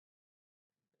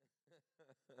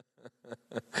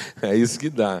É isso que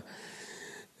dá.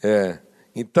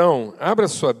 Então, abra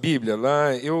sua Bíblia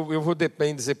lá. Eu vou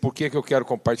depender dizer por que eu quero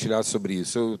compartilhar sobre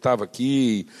isso. Eu estava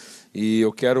aqui e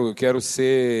eu quero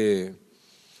ser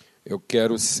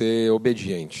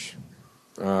obediente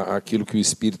àquilo que o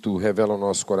Espírito revela ao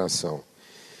nosso coração.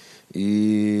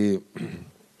 E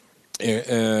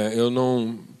eu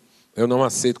não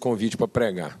aceito convite para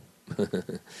pregar.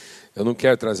 Eu não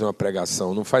quero trazer uma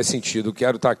pregação, não faz sentido. Eu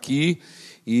quero estar aqui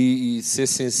e ser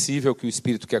sensível ao que o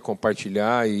Espírito quer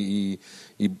compartilhar e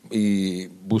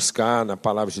buscar na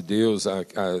palavra de Deus,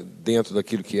 dentro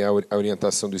daquilo que é a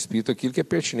orientação do Espírito, aquilo que é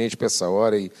pertinente para essa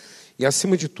hora e,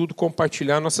 acima de tudo,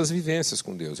 compartilhar nossas vivências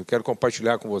com Deus. Eu quero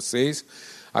compartilhar com vocês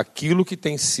aquilo que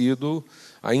tem sido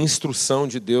a instrução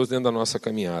de Deus dentro da nossa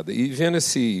caminhada. E vendo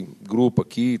esse grupo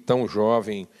aqui, tão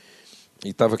jovem, e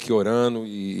estava aqui orando,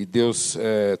 e Deus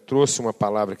trouxe uma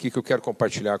palavra aqui que eu quero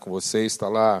compartilhar com vocês. Está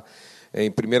lá em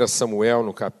 1 Samuel,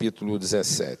 no capítulo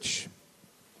 17.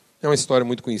 É uma história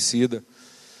muito conhecida,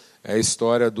 é a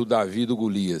história do Davi e do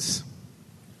Golias.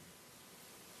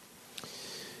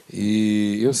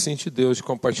 E eu senti Deus de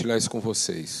compartilhar isso com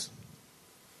vocês.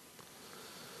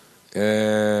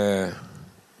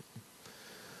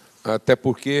 Até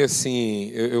porque,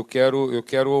 assim, eu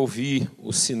quero ouvir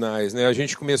os sinais, né? A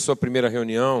gente começou a primeira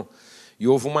reunião e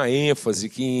houve uma ênfase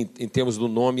que, em termos do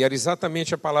nome, era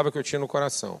exatamente a palavra que eu tinha no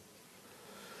coração.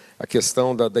 A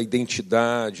questão da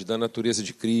identidade, da natureza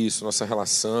de Cristo, nossa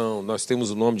relação, nós temos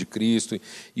o nome de Cristo.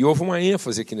 E houve uma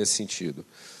ênfase aqui nesse sentido.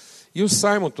 E o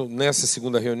Simon, nessa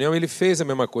segunda reunião, ele fez a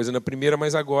mesma coisa na primeira,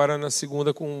 mas agora na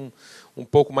segunda com um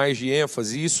pouco mais de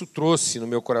ênfase. E isso trouxe no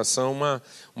meu coração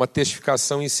uma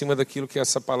testificação em cima daquilo que é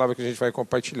essa palavra que a gente vai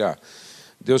compartilhar.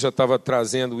 Deus já estava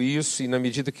trazendo isso, e na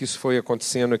medida que isso foi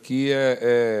acontecendo aqui,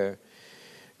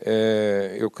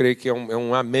 eu creio que é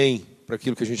um amém para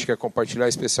aquilo que a gente quer compartilhar,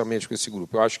 especialmente com esse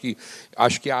grupo. Eu acho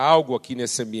que há algo aqui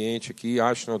nesse ambiente,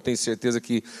 não tenho certeza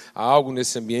que há algo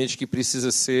nesse ambiente que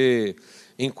precisa ser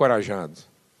encorajado.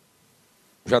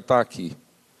 Já está aqui.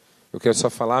 Eu quero só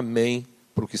falar amém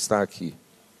para o que está aqui.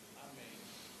 Amém.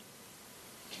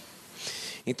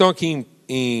 Então, aqui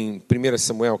em 1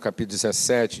 Samuel, capítulo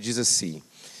 17, diz assim,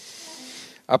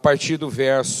 a partir do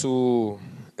verso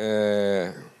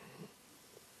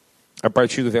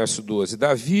 12,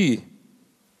 Davi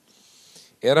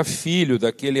era filho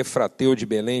daquele efrateu de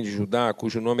Belém de Judá,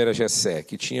 cujo nome era Jessé,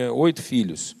 que tinha 8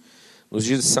 filhos. Nos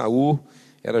dias de Saul,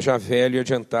 era já velho e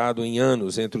adiantado em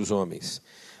anos entre os homens.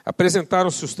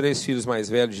 Apresentaram-se os 3 filhos mais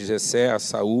velhos de Jessé a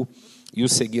Saul e o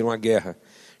seguiram à guerra.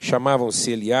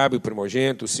 Chamavam-se Eliabe, o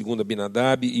primogênito, o segundo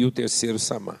Abinadab e o terceiro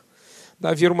Samá.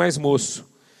 Davi era o mais moço.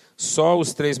 Só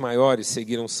os 3 maiores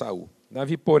seguiram Saul.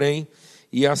 Davi, porém,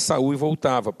 ia a Saul e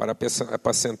voltava para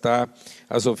apacentar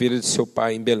as ovelhas de seu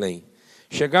pai em Belém.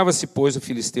 Chegava-se, pois, o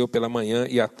filisteu pela manhã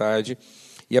e à tarde,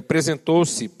 e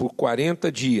apresentou-se por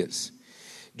 40 dias.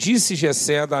 Disse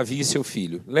Jessé a Davi, seu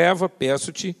filho, leva,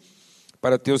 peço-te,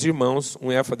 para teus irmãos,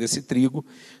 um éfa desse trigo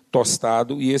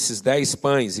tostado e esses 10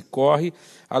 pães, e corre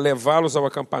a levá-los ao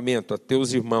acampamento, a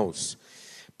teus irmãos.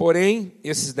 Porém,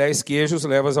 esses 10 queijos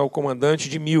levas ao comandante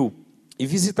de 1000, e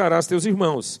visitarás teus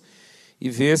irmãos, e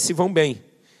vê se vão bem,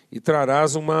 e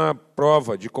trarás uma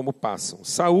prova de como passam.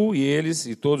 Saul e eles,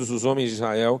 e todos os homens de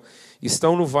Israel,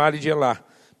 estão no vale de Elá,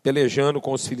 pelejando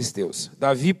com os filisteus.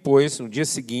 Davi, pois, no dia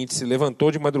seguinte, se levantou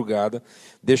de madrugada,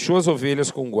 deixou as ovelhas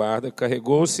com guarda,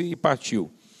 carregou-se e partiu,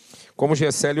 como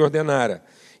Jessé lhe ordenara.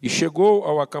 E chegou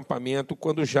ao acampamento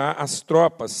quando já as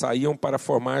tropas saíam para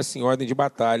formar-se em ordem de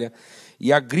batalha,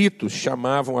 e a gritos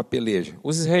chamavam a peleja.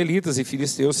 Os israelitas e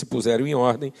filisteus se puseram em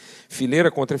ordem,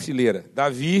 fileira contra fileira.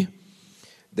 Davi,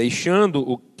 deixando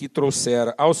o que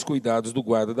trouxera aos cuidados do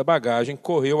guarda da bagagem,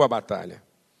 correu à batalha.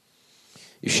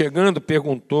 E chegando,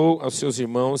 perguntou aos seus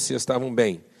irmãos se estavam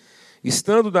bem.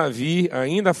 Estando Davi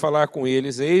ainda a falar com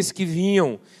eles, eis que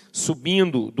vinham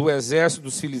subindo do exército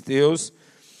dos filisteus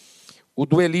o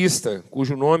duelista,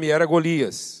 cujo nome era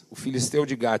Golias, o filisteu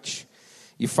de Gate.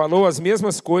 E falou as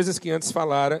mesmas coisas que antes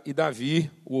falara, e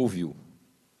Davi o ouviu.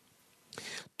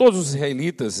 Todos os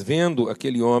israelitas, vendo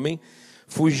aquele homem,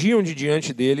 fugiam de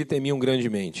diante dele e temiam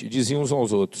grandemente. E diziam uns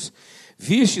aos outros,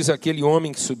 vistes aquele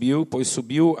homem que subiu, pois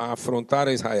subiu a afrontar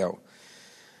a Israel.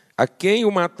 A quem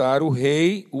o matar, o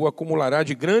rei o acumulará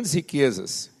de grandes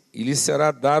riquezas, e lhe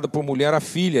será dado por mulher a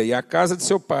filha, e a casa de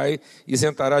seu pai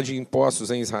isentará de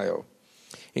impostos em Israel.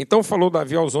 Então falou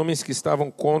Davi aos homens que estavam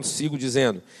consigo,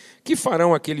 dizendo, que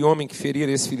farão aquele homem que ferir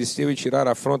esse filisteu e tirar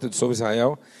a afronta de sobre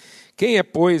Israel? Quem é,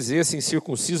 pois, esse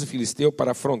incircunciso filisteu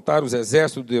para afrontar os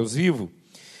exércitos do Deus vivo?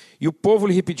 E o povo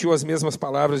lhe repetiu as mesmas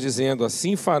palavras, dizendo,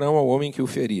 assim farão ao homem que o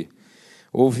ferir.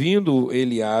 Ouvindo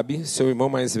Eliabe, seu irmão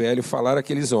mais velho, falar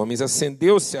àqueles homens,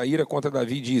 acendeu-se a ira contra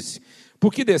Davi e disse: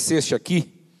 por que desceste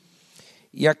aqui?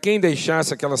 E a quem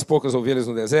deixasse aquelas poucas ovelhas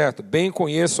no deserto? Bem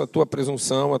conheço a tua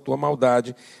presunção, a tua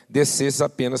maldade, descesses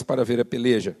apenas para ver a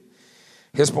peleja.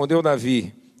 Respondeu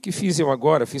Davi: que fiz eu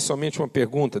agora? Fiz somente uma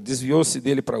pergunta. Desviou-se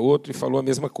dele para outro e falou a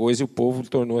mesma coisa, e o povo lhe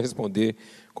tornou a responder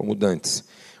como dantes.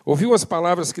 Ouvidas as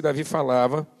palavras que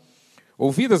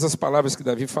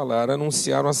Davi falara,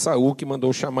 anunciaram a Saul, que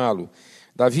mandou chamá-lo.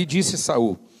 Davi disse a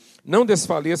Saul: não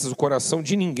desfaleças o coração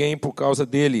de ninguém por causa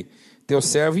dele. Teu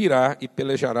servo irá e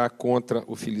pelejará contra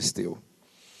o filisteu.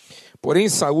 Porém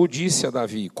Saul disse a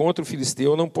Davi: contra o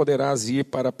filisteu não poderás ir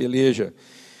para a peleja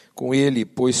com ele,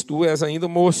 pois tu és ainda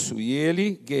moço, e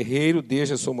ele guerreiro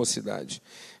desde a sua mocidade.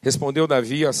 Respondeu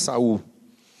Davi a Saul: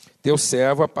 teu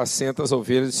servo apacenta as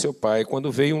ovelhas de seu pai.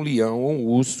 Quando veio um leão ou um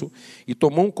urso e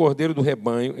tomou um cordeiro do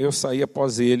rebanho, eu saí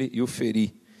após ele e o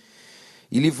feri.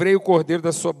 E livrei o cordeiro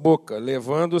da sua boca,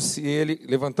 levantando-se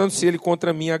ele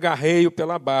contra mim, agarrei-o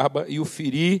pela barba e o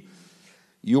feri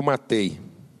e o matei.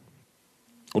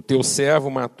 O teu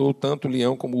servo matou tanto o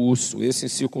leão como o urso. Esse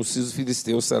incircunciso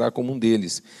filisteu será como um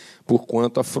deles,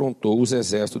 porquanto afrontou os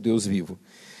exércitos do Deus vivo.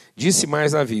 Disse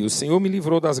mais Davi: o Senhor me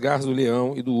livrou das garras do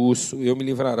leão e do urso, eu me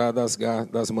livrará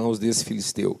das mãos desse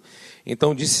filisteu.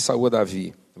 Então disse Saul a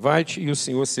Davi: vai-te e o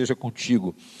Senhor seja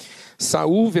contigo.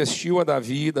 Saul vestiu a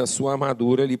Davi da sua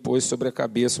armadura, lhe pôs sobre a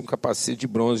cabeça um capacete de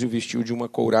bronze e o vestiu de uma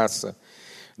couraça.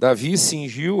 Davi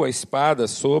cingiu a espada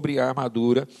sobre a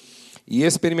armadura e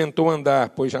experimentou andar,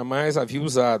 pois jamais havia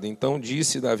usado. Então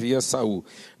disse Davi a Saul: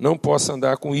 não posso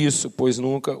andar com isso, pois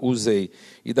nunca usei.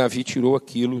 E Davi tirou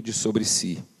aquilo de sobre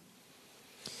si.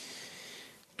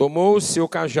 Tomou o seu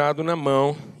cajado na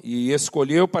mão e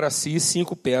escolheu para si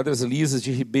 5 pedras lisas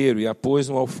de ribeiro e a pôs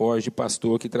no alforje de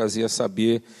pastor que trazia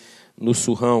saber no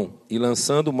surrão, e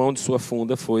lançando mão de sua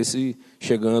funda, foi-se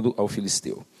chegando ao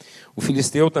filisteu. O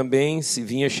filisteu também se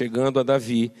vinha chegando a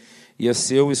Davi, e a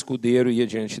seu escudeiro ia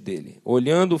diante dele.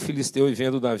 Olhando o filisteu e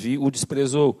vendo Davi, o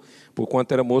desprezou,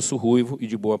 porquanto era moço ruivo e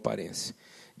de boa aparência.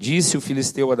 Disse o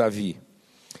filisteu a Davi: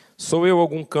 sou eu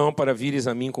algum cão para vires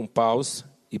a mim com paus?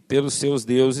 E pelos seus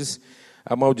deuses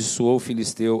amaldiçoou o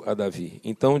filisteu a Davi.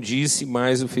 Então disse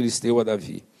mais o filisteu a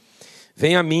Davi: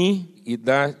 vem a mim e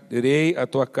darei a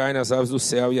tua carne às aves do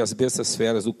céu e às bestas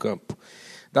feras do campo.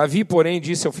 Davi, porém,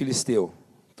 disse ao filisteu: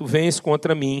 tu vens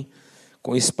contra mim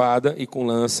com espada e com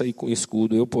lança e com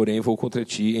escudo, eu, porém, vou contra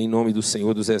ti em nome do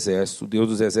Senhor dos Exércitos, o Deus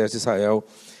dos Exércitos de Israel,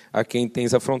 a quem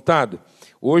tens afrontado.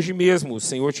 Hoje mesmo o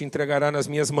Senhor te entregará nas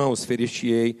minhas mãos,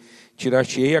 ferir-te-ei,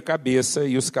 tirar-te-ei a cabeça,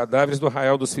 e os cadáveres do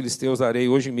arraial dos filisteus darei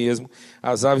hoje mesmo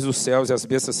às aves dos céus e às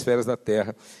bestas feras da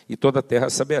terra, e toda a terra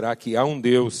saberá que há um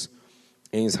Deus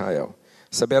em Israel.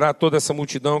 Saberá toda essa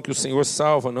multidão que o Senhor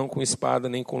salva, não com espada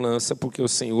nem com lança, porque o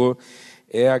Senhor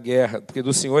é a guerra, porque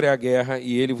do Senhor é a guerra,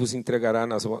 e ele vos entregará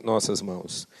nas nossas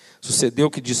mãos. Sucedeu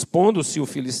que, dispondo-se o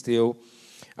filisteu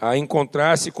a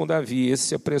encontrar-se com Davi, esse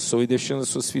se apressou e, deixando as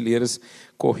suas fileiras,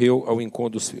 correu ao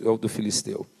encontro do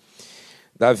filisteu.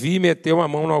 Davi meteu a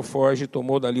mão no alforje,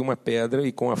 tomou dali uma pedra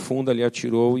e com a funda lhe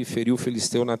atirou e feriu o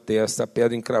filisteu na testa. A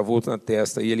pedra encravou na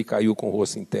testa e ele caiu com o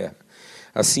rosto em terra.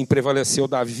 Assim prevaleceu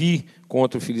Davi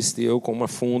contra o filisteu com uma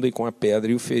funda e com a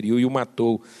pedra, e o feriu e o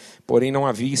matou. Porém não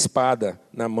havia espada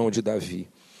na mão de Davi.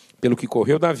 Pelo que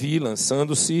correu Davi,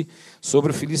 lançando-se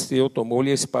sobre o filisteu,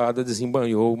 tomou-lhe a espada,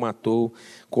 desembainhou, o matou,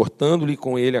 cortando-lhe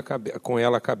com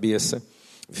ela a cabeça.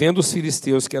 Vendo os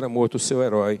filisteus que era morto o seu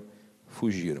herói,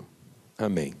 fugiram.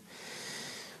 Amém.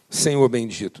 Senhor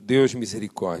bendito, Deus de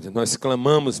misericórdia, nós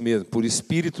clamamos mesmo por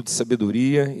espírito de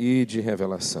sabedoria e de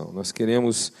revelação. Nós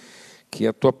queremos que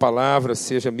a Tua palavra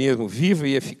seja mesmo viva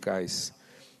e eficaz,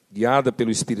 guiada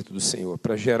pelo Espírito do Senhor,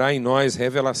 para gerar em nós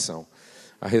revelação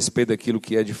a respeito daquilo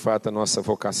que é de fato a nossa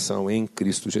vocação em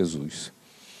Cristo Jesus.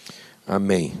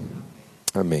 Amém.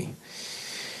 Amém.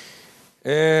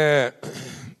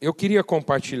 Eu queria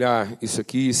compartilhar isso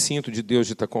aqui, e sinto de Deus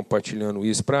de estar compartilhando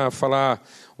isso, para falar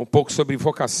um pouco sobre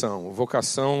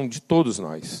vocação de todos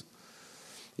nós,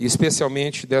 e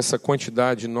especialmente dessa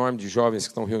quantidade enorme de jovens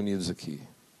que estão reunidos aqui.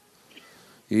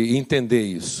 E entender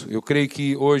isso. Eu creio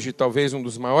que hoje, talvez, um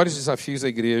dos maiores desafios da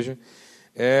igreja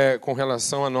é com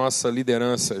relação à nossa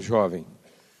liderança jovem.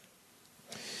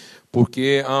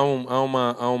 Porque há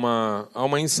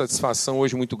uma insatisfação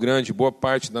hoje muito grande. Boa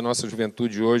parte da nossa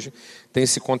juventude hoje tem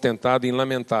se contentado em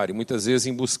lamentar, e muitas vezes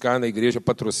em buscar na igreja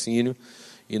patrocínio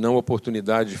e não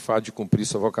oportunidade, de fato, de cumprir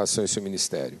sua vocação e seu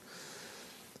ministério.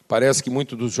 Parece que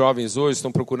muitos dos jovens hoje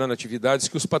estão procurando atividades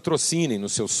que os patrocinem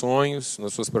nos seus sonhos,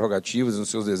 nas suas prerrogativas, nos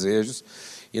seus desejos,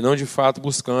 e não de fato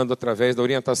buscando, através da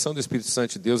orientação do Espírito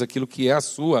Santo de Deus, aquilo que é a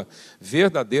sua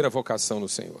verdadeira vocação no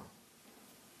Senhor.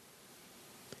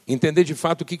 Entender de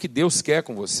fato o que Deus quer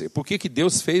com você, por que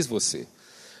Deus fez você.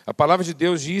 A palavra de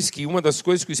Deus diz que uma das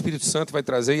coisas que o Espírito Santo vai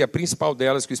trazer, e a principal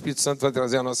delas que o Espírito Santo vai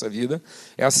trazer à nossa vida,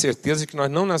 é a certeza de que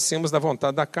nós não nascemos da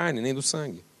vontade da carne, nem do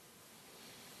sangue.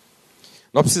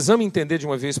 Nós precisamos entender de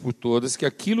uma vez por todas que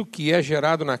aquilo que é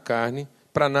gerado na carne,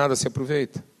 para nada se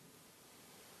aproveita.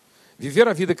 Viver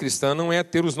a vida cristã não é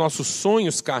ter os nossos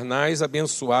sonhos carnais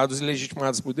abençoados e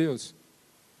legitimados por Deus.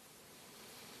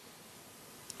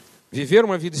 Viver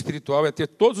uma vida espiritual é ter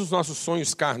todos os nossos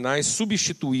sonhos carnais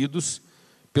substituídos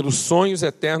pelos sonhos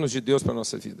eternos de Deus para a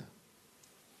nossa vida.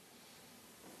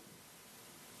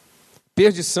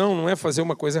 Perdição não é fazer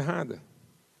uma coisa errada.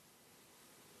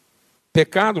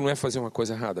 Pecado não é fazer uma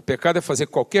coisa errada. Pecado é fazer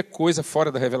qualquer coisa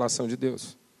fora da revelação de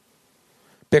Deus.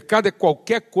 Pecado é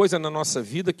qualquer coisa na nossa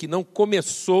vida que não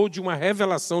começou de uma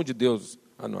revelação de Deus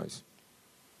a nós.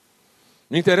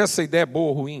 Não interessa se a ideia é boa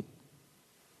ou ruim.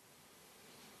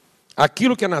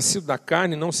 Aquilo que é nascido da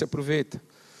carne não se aproveita.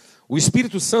 O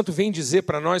Espírito Santo vem dizer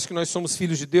para nós que nós somos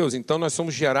filhos de Deus, então nós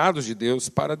somos gerados de Deus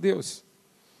para Deus.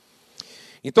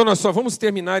 Então nós só vamos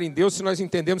terminar em Deus se nós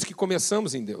entendemos que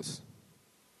começamos em Deus.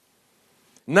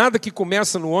 Nada que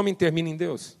começa no homem termina em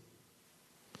Deus.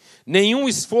 Nenhum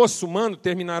esforço humano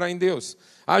terminará em Deus.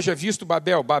 Haja visto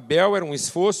Babel. Babel era um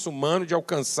esforço humano de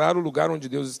alcançar o lugar onde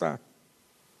Deus está.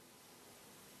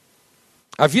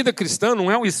 A vida cristã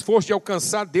não é um esforço de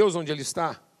alcançar Deus onde Ele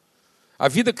está. A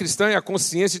vida cristã é a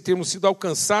consciência de termos sido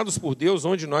alcançados por Deus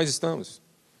onde nós estamos.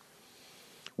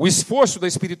 O esforço da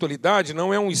espiritualidade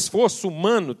não é um esforço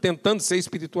humano tentando ser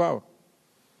espiritual.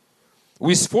 O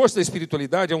esforço da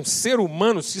espiritualidade é um ser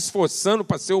humano se esforçando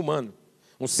para ser humano.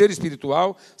 Um ser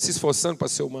espiritual se esforçando para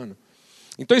ser humano.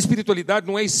 Então a espiritualidade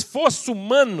não é esforço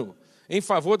humano em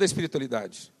favor da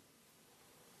espiritualidade.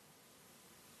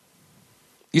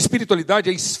 Espiritualidade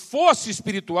é esforço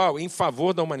espiritual em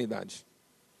favor da humanidade.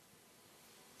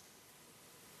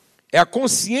 É a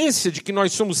consciência de que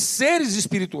nós somos seres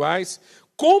espirituais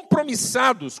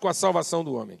compromissados com a salvação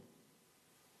do homem.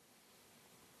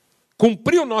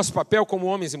 Cumprir o nosso papel como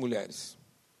homens e mulheres.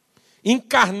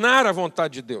 Encarnar a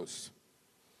vontade de Deus.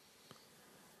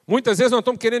 Muitas vezes nós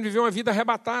estamos querendo viver uma vida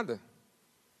arrebatada.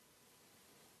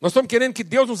 Nós estamos querendo que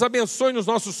Deus nos abençoe nos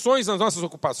nossos sonhos, nas nossas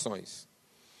ocupações.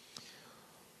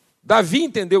 Davi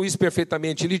entendeu isso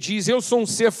perfeitamente. Ele diz, eu sou um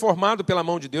ser formado pela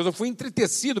mão de Deus, eu fui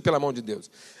entretecido pela mão de Deus.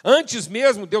 Antes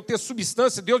mesmo de eu ter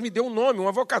substância, Deus me deu um nome,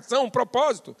 uma vocação, um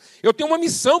propósito. Eu tenho uma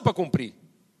missão para cumprir.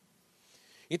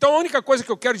 Então a única coisa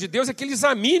que eu quero de Deus é que Ele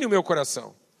examine o meu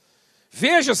coração.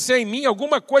 Veja se há em mim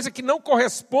alguma coisa que não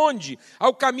corresponde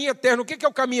ao caminho eterno. O que é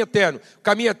o caminho eterno? O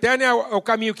caminho eterno é o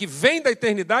caminho que vem da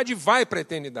eternidade e vai para a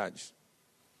eternidade.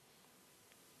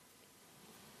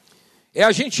 É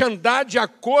a gente andar de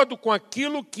acordo com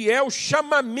aquilo que é o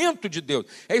chamamento de Deus.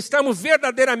 É estarmos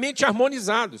verdadeiramente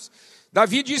harmonizados.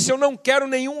 Davi disse, eu não quero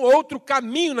nenhum outro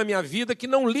caminho na minha vida que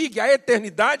não ligue a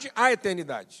eternidade à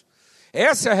eternidade.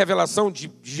 Essa é a revelação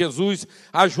de Jesus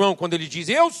a João, quando ele diz,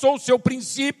 eu sou o seu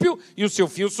princípio e o seu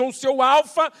fim, eu sou o seu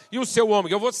alfa e o seu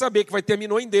ômega. Eu vou saber que vai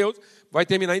terminar em Deus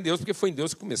porque foi em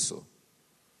Deus que começou.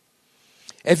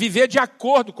 É viver de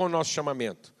acordo com o nosso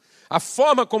chamamento. A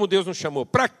forma como Deus nos chamou.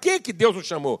 Para que Deus nos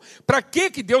chamou? Para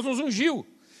que Deus nos ungiu?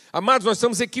 Amados, nós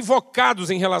estamos equivocados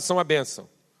em relação à bênção.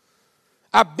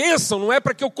 A bênção não é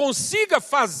para que eu consiga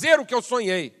fazer o que eu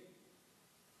sonhei.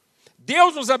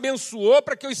 Deus nos abençoou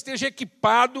para que eu esteja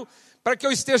equipado, para que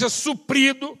eu esteja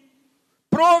suprido,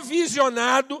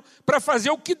 provisionado para fazer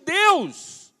o que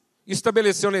Deus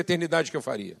estabeleceu na eternidade que eu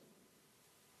faria.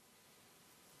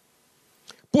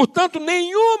 Portanto,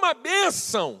 nenhuma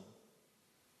bênção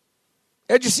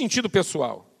é de sentido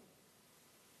pessoal.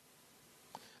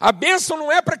 A bênção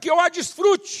não é para que eu a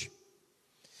desfrute.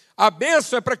 A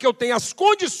bênção é para que eu tenha as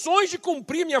condições de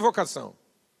cumprir minha vocação.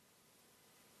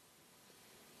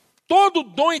 Todo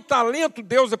dom e talento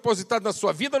Deus depositado na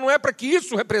sua vida não é para que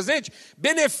isso represente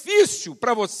benefício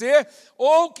para você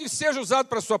ou que seja usado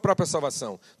para a sua própria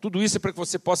salvação. Tudo isso é para que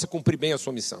você possa cumprir bem a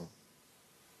sua missão.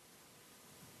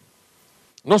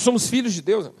 Nós somos filhos de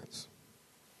Deus, amados.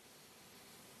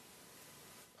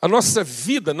 A nossa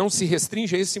vida não se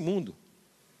restringe a esse mundo.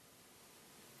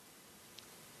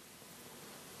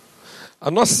 A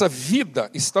nossa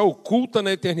vida está oculta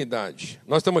na eternidade.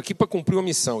 Nós estamos aqui para cumprir uma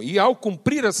missão. E ao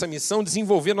cumprir essa missão,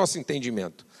 desenvolver nosso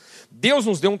entendimento. Deus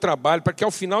nos deu um trabalho para que ao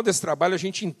final desse trabalho a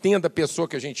gente entenda a pessoa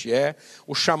que a gente é,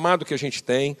 o chamado que a gente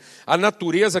tem, a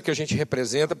natureza que a gente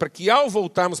representa, para que ao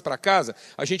voltarmos para casa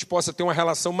a gente possa ter uma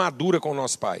relação madura com o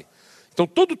nosso Pai. Então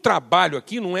todo trabalho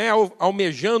aqui não é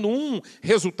almejando um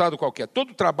resultado qualquer.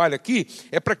 Todo trabalho aqui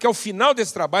é para que ao final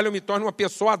desse trabalho eu me torne uma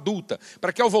pessoa adulta,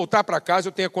 para que ao voltar para casa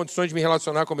eu tenha condições de me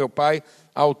relacionar com meu Pai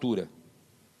à altura.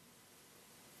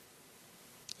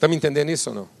 Está me entendendo isso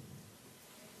ou não?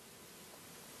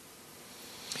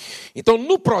 Então,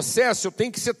 no processo, eu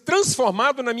tenho que ser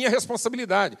transformado na minha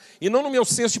responsabilidade e não no meu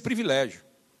senso de privilégio.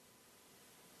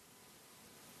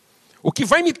 O que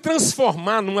vai me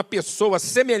transformar numa pessoa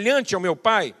semelhante ao meu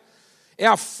Pai é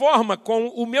a forma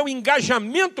como o meu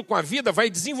engajamento com a vida vai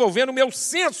desenvolvendo o meu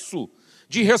senso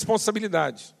de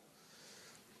responsabilidade.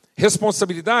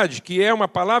 Responsabilidade, que é uma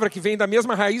palavra que vem da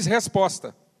mesma raiz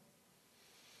resposta.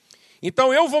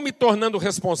 Então eu vou me tornando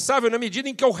responsável na medida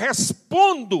em que eu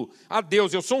respondo a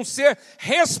Deus. Eu sou um ser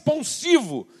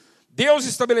responsivo. Deus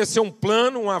estabeleceu um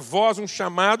plano, uma voz, um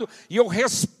chamado, e eu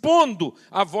respondo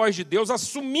à voz de Deus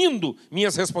assumindo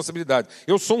minhas responsabilidades.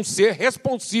 Eu sou um ser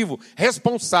responsivo,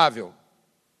 responsável.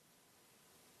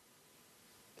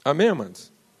 Amém,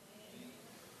 amados?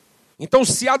 Então,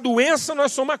 se há doença,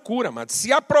 nós somos a cura, amados.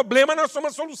 Se há problema, nós somos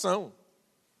a solução.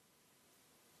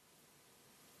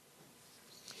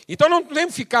 Então não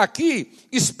podemos ficar aqui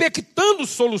expectando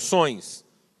soluções,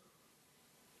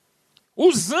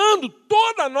 usando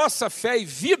toda a nossa fé e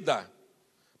vida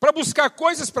para buscar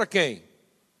coisas para quem?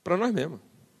 Para nós mesmos.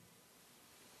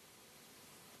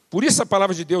 Por isso a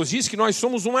palavra de Deus diz que nós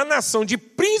somos uma nação de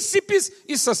príncipes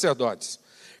e sacerdotes.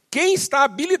 Quem está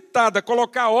habilitado a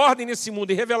colocar ordem nesse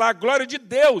mundo e revelar a glória de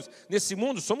Deus nesse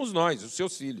mundo somos nós, os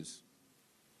seus filhos.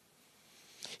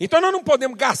 Então nós não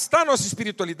podemos gastar nossa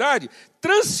espiritualidade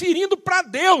transferindo para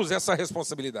Deus essa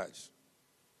responsabilidade.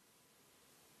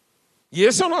 E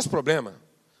esse é o nosso problema.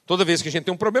 Toda vez que a gente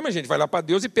tem um problema, a gente vai lá para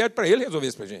Deus e pede para Ele resolver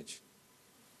isso para a gente.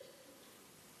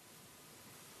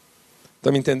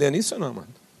 Está me entendendo isso ou não,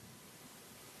 mano?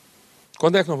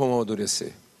 Quando é que nós vamos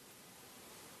amadurecer?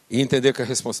 E entender que a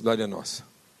responsabilidade é nossa.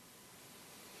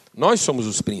 Nós somos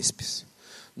os príncipes.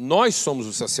 Nós somos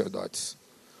os sacerdotes.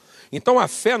 Então a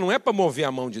fé não é para mover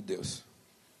a mão de Deus.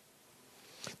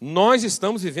 Nós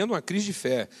estamos vivendo uma crise de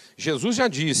fé. Jesus já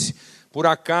disse, por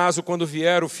acaso quando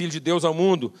vier o Filho de Deus ao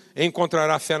mundo,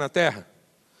 encontrará fé na terra?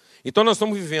 Então nós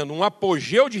estamos vivendo um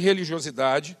apogeu de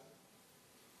religiosidade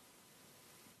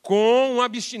com uma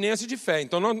abstinência de fé.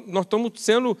 Então nós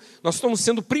estamos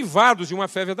sendo privados de uma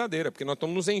fé verdadeira, porque nós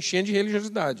estamos nos enchendo de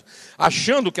religiosidade,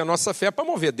 achando que a nossa fé é para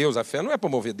mover Deus. A fé não é para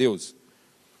mover Deus.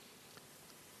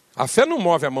 A fé não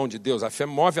move a mão de Deus, a fé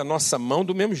move a nossa mão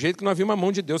do mesmo jeito que nós vimos a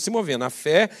mão de Deus se movendo. A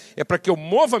fé é para que eu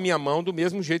mova a minha mão do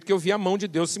mesmo jeito que eu vi a mão de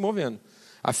Deus se movendo.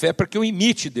 A fé é para que eu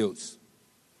imite Deus.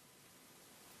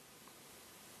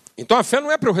 Então a fé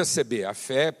não é para eu receber, a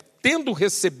fé é tendo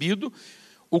recebido,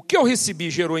 o que eu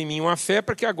recebi gerou em mim uma fé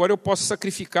para que agora eu possa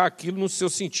sacrificar aquilo no seu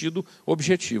sentido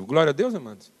objetivo. Glória a Deus,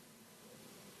 amados.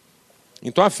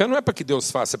 Então a fé não é para que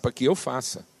Deus faça, é para que eu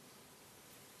faça.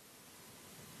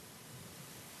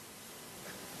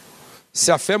 Se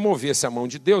a fé movesse a mão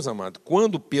de Deus, amado,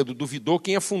 quando Pedro duvidou,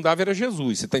 quem afundava era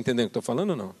Jesus. Você está entendendo o que eu estou falando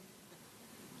ou não?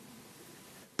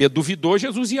 Pedro duvidou,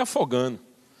 Jesus ia afogando.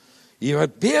 E eu,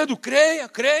 Pedro, creia,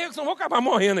 que eu não vou acabar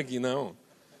morrendo aqui, não.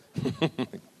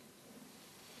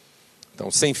 Então,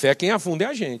 sem fé, quem afunda é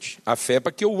a gente. A fé é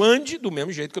para que eu ande do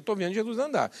mesmo jeito que eu estou vendo Jesus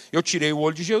andar. Eu tirei o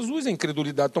olho de Jesus, a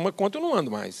incredulidade toma conta, eu não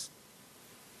ando mais.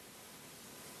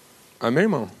 Amém,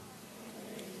 irmão?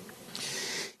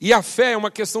 E a fé é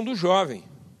uma questão do jovem.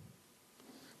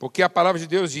 Porque a palavra de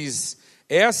Deus diz,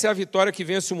 essa é a vitória que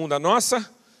vence o mundo, a nossa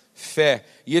fé.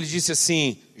 E ele disse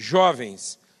assim,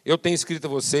 jovens, eu tenho escrito a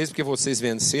vocês porque vocês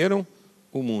venceram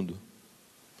o mundo.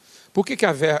 Por que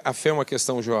a fé é uma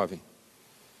questão jovem?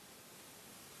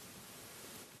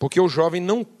 Porque o jovem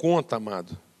não conta,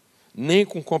 amado, nem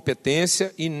com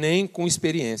competência e nem com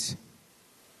experiência.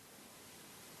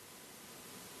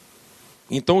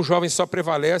 Então o jovem só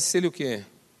prevalece se ele o quê?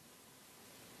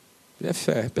 É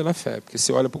fé, pela fé, porque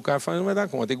você olha para o cara e fala, não vai dar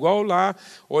conta. Igual lá,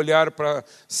 olharam para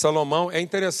Salomão, é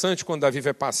interessante quando Davi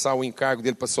vai passar o encargo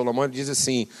dele para Salomão, ele diz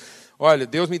assim, olha,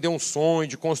 Deus me deu um sonho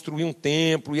de construir um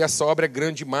templo, e essa obra é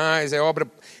grande demais, a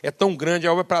obra é tão grande,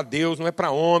 a obra é para Deus, não é para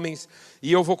homens,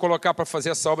 e eu vou colocar para fazer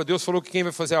essa obra. Deus falou que quem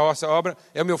vai fazer essa obra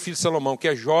é o meu filho Salomão, que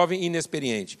é jovem e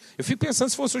inexperiente. Eu fico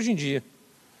pensando se fosse hoje em dia.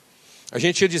 A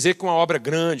gente ia dizer que uma obra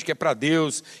grande, que é para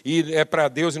Deus, e é para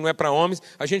Deus e não é para homens,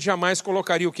 a gente jamais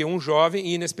colocaria o quê? Um jovem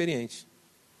e inexperiente.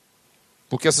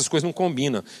 Porque essas coisas não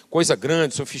combinam. Coisa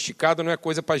grande, sofisticada, não é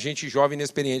coisa para gente jovem e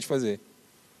inexperiente fazer.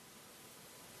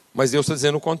 Mas Deus está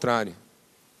dizendo o contrário.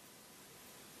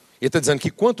 Ele está dizendo que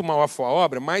quanto maior for a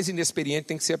obra, mais inexperiente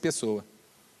tem que ser a pessoa.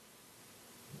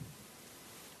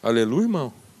 Aleluia,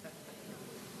 irmão.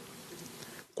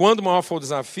 Quando maior for o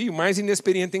desafio, mais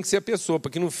inexperiente tem que ser a pessoa,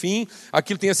 para que no fim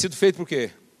aquilo tenha sido feito por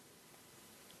quê?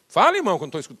 Fala, irmão, quando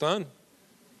estou escutando.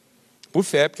 Por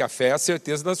fé, porque a fé é a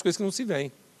certeza das coisas que não se veem.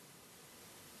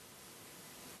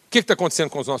 O que está acontecendo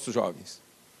com os nossos jovens?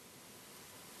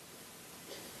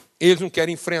 Eles não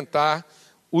querem enfrentar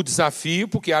o desafio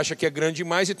porque acham que é grande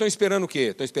demais e estão esperando o quê?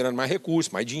 Estão esperando mais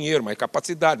recursos, mais dinheiro, mais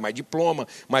capacidade, mais diploma,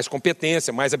 mais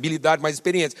competência, mais habilidade, mais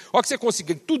experiência. A hora que você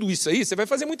conseguir tudo isso aí, você vai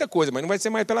fazer muita coisa, mas não vai ser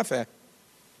mais pela fé.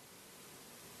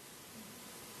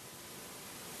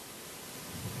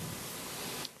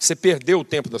 Você perdeu o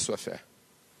tempo da sua fé.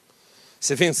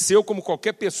 Você venceu como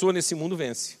qualquer pessoa nesse mundo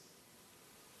vence.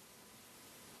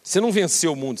 Você não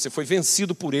venceu o mundo, você foi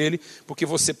vencido por ele, porque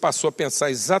você passou a pensar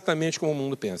exatamente como o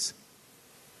mundo pensa.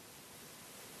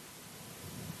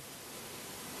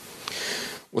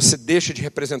 Você deixa de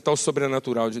representar o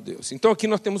sobrenatural de Deus. Então aqui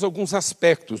nós temos alguns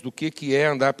aspectos do que é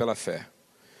andar pela fé.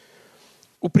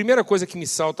 A primeira coisa que me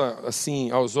salta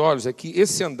assim aos olhos é que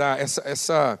esse andar,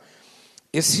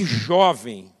 esse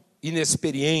jovem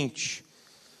inexperiente,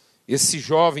 esse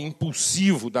jovem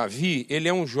impulsivo, Davi, ele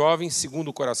é um jovem segundo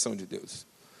o coração de Deus.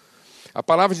 A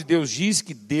palavra de Deus diz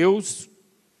que Deus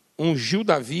ungiu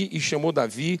Davi e chamou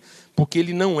Davi porque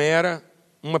ele não era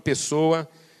uma pessoa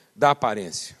da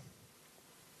aparência.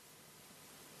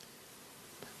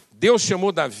 Deus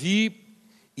chamou Davi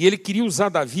e ele queria usar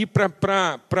Davi para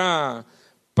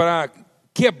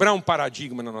quebrar um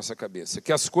paradigma na nossa cabeça,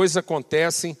 que as coisas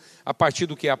acontecem a partir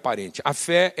do que é aparente. A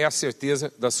fé é a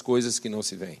certeza das coisas que não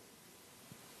se veem.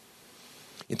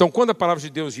 Então, quando a palavra de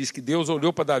Deus diz que Deus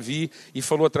olhou para Davi e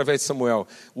falou através de Samuel,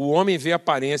 o homem vê a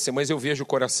aparência, mas eu vejo o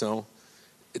coração.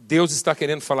 Deus está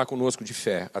querendo falar conosco de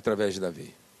fé através de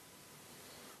Davi.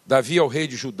 Davi é o rei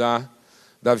de Judá.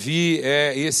 Davi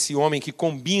é esse homem que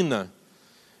combina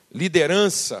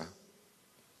liderança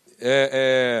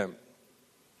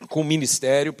com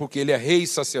ministério, porque ele é rei e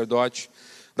sacerdote.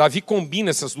 Davi combina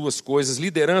essas duas coisas,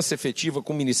 liderança efetiva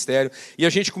com ministério, e a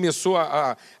gente começou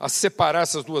a separar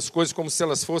essas duas coisas como se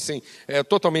elas fossem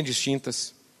totalmente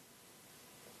distintas.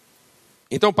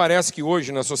 Então parece que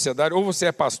hoje na sociedade, ou você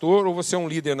é pastor, ou você é um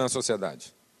líder na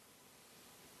sociedade.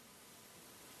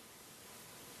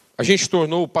 A gente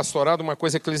tornou o pastorado uma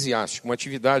coisa eclesiástica, uma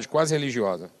atividade quase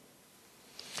religiosa.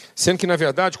 Sendo que, na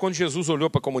verdade, quando Jesus olhou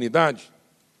para a comunidade,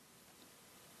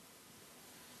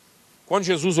 quando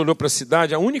Jesus olhou para a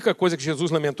cidade, a única coisa que Jesus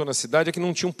lamentou na cidade é que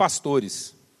não tinham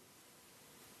pastores.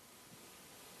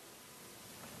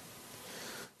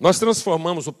 Nós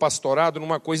transformamos o pastorado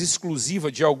numa coisa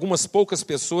exclusiva de algumas poucas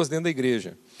pessoas dentro da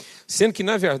igreja. Sendo que,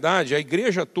 na verdade, a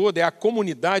igreja toda é a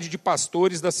comunidade de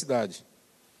pastores da cidade.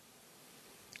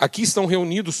 Aqui estão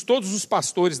reunidos todos os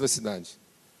pastores da cidade.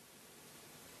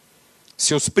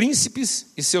 Seus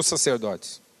príncipes e seus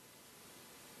sacerdotes.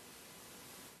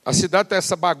 A cidade está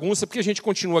essa bagunça porque a gente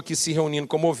continua aqui se reunindo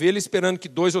como ovelha, esperando que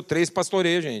 2 ou 3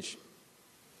 pastoreiem a gente.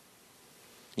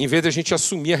 Em vez de a gente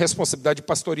assumir a responsabilidade de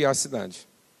pastorear a cidade.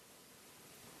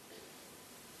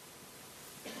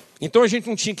 Então a gente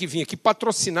não tinha que vir aqui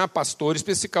patrocinar pastores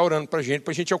para ficar orando para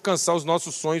a gente alcançar os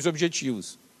nossos sonhos e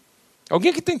objetivos. Alguém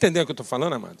aqui está entendendo o que eu estou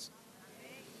falando, amados?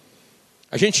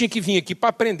 A gente tinha que vir aqui para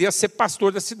aprender a ser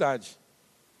pastor da cidade.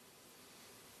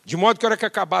 De modo que a hora que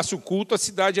acabasse o culto, a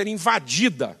cidade era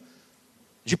invadida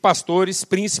de pastores,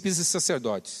 príncipes e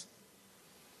sacerdotes.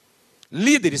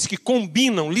 Líderes que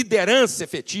combinam liderança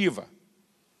efetiva,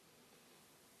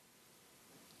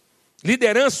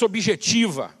 liderança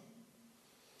objetiva,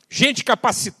 gente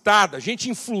capacitada, gente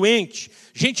influente,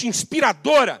 gente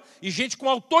inspiradora e gente com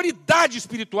autoridade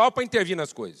espiritual para intervir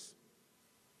nas coisas.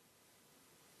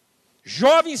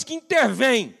 Jovens que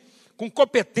intervêm com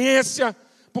competência,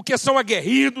 porque são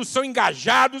aguerridos, são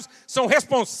engajados, são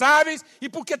responsáveis e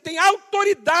porque têm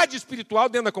autoridade espiritual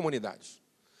dentro da comunidade.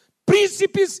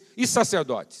 Príncipes e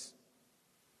sacerdotes,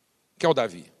 que é o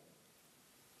Davi.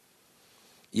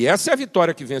 E essa é a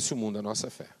vitória que vence o mundo, a nossa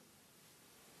fé.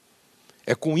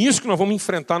 É com isso que nós vamos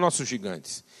enfrentar nossos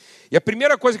gigantes. E a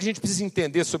primeira coisa que a gente precisa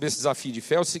entender sobre esse desafio de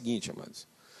fé é o seguinte, amados.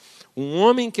 Um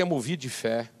homem que é movido de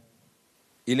fé,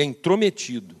 ele é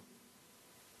intrometido.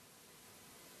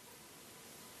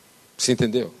 Você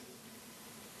entendeu?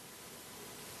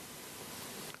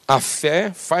 A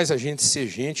fé faz a gente ser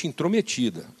gente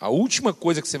intrometida. A última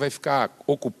coisa que você vai ficar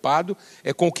ocupado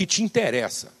é com o que te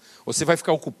interessa. Você vai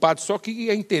ficar ocupado só com o que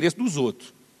é interesse dos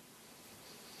outros.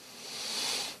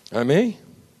 Amém?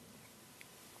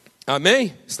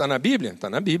 Amém? Está na Bíblia? Está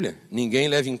na Bíblia. Ninguém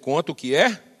leva em conta o que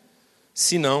é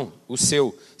Senão, o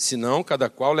seu. Senão, cada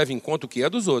qual leva em conta o que é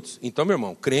dos outros. Então, meu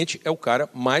irmão, crente é o cara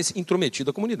mais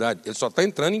intrometido da comunidade. Ele só está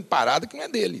entrando em parada que não é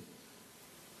dele.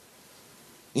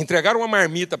 Entregaram uma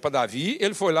marmita para Davi,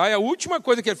 ele foi lá e a última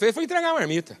coisa que ele fez foi entregar a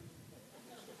marmita.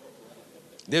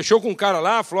 Deixou com um cara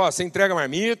lá, falou, ó, você entrega a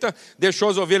marmita, deixou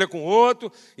as ovelhas com outro,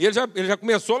 e ele já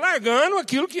começou largando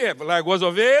aquilo que é. Largou as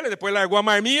ovelhas, depois largou a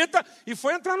marmita e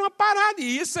foi entrar numa parada.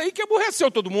 E isso aí que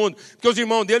aborreceu todo mundo. Porque os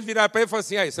irmãos dele viraram para ele e falaram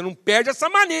assim, aí, você não perde essa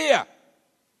mania.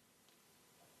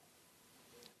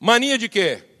 Mania de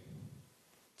quê?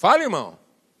 Fala, irmão.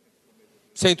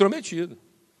 Você é intrometido.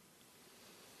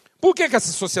 Por que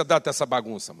essa sociedade tem essa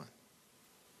bagunça, mano?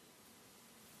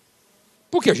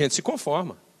 Porque a gente se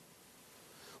conforma.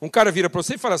 Um cara vira para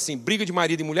você e fala assim, briga de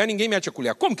marido e mulher, ninguém mete a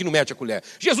colher. Como que não mete a colher?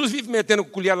 Jesus vive metendo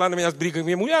colher lá nas minhas brigas com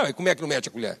minha mulher, como é que não mete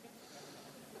a colher?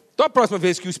 Então a próxima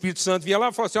vez que o Espírito Santo vier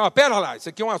lá, fala assim, ó, pera lá, isso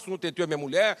aqui é um assunto entre eu e minha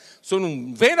mulher, o senhor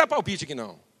não vem dar palpite aqui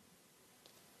não.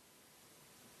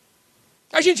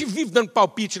 A gente vive dando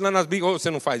palpite lá nas brigas,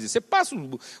 você não faz isso. Você passa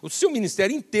o seu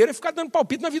ministério inteiro e fica dando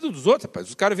palpite na vida dos outros, rapaz.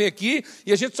 Os caras vêm aqui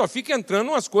e a gente só fica entrando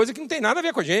em umas coisas que não tem nada a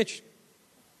ver com a gente.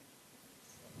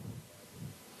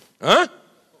 Hã?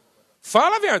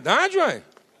 Fala a verdade, ué.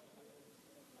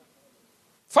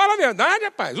 Fala a verdade,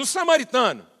 rapaz. O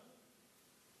samaritano.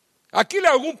 Aquilo é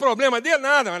algum problema dele?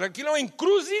 Nada, mas aquilo é uma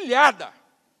encruzilhada.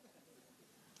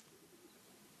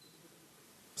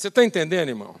 Você está entendendo,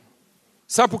 irmão?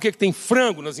 Sabe por que tem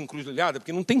frango nas encruzilhadas?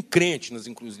 Porque não tem crente nas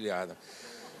encruzilhadas.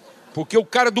 Porque o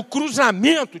cara do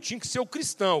cruzamento tinha que ser o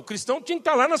cristão. O cristão tinha que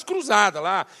estar lá nas cruzadas.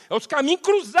 Lá. É os caminhos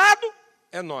cruzados,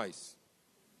 é nós.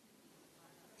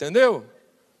 Entendeu?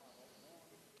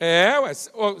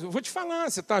 Eu vou te falar,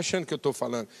 você está achando que eu estou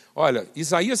falando. Olha,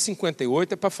 Isaías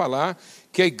 58 é para falar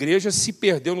que a igreja se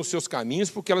perdeu nos seus caminhos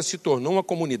porque ela se tornou uma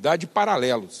comunidade de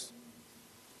paralelos.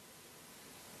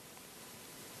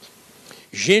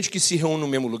 Gente que se reúne no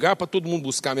mesmo lugar para todo mundo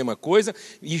buscar a mesma coisa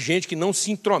e gente que não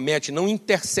se intromete, não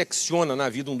intersecciona na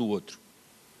vida um do outro.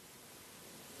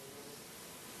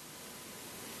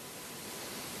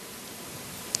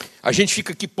 A gente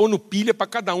fica aqui pondo pilha para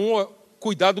cada um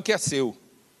cuidar do que é seu.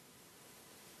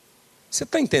 Você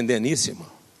está entendendo isso,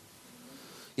 irmão?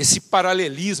 Esse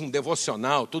paralelismo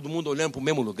devocional, todo mundo olhando para o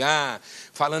mesmo lugar,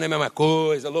 falando a mesma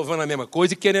coisa, louvando a mesma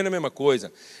coisa e querendo a mesma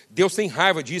coisa. Deus tem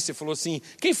raiva disso. Ele falou assim,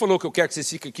 quem falou que eu quero que vocês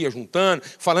fiquem aqui juntando,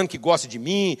 falando que gosta de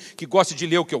mim, que gosta de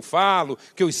ler o que eu falo,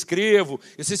 que eu escrevo,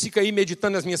 e vocês ficam aí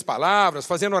meditando as minhas palavras,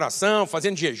 fazendo oração,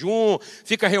 fazendo jejum,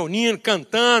 fica reunindo,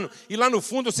 cantando, e lá no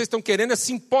fundo vocês estão querendo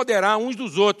se empoderar uns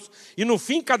dos outros. E no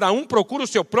fim cada um procura o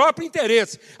seu próprio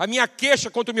interesse. A minha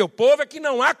queixa contra o meu povo é que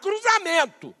não há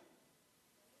cruzamento.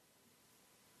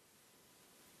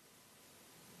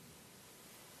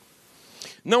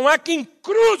 Não há quem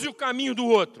cruze o caminho do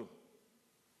outro.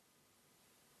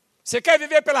 Você quer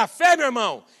viver pela fé, meu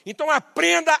irmão? Então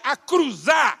aprenda a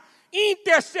cruzar,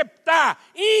 interceptar,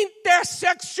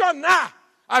 interseccionar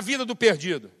a vida do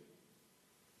perdido.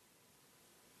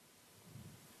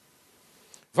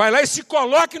 Vai lá e se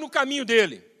coloque no caminho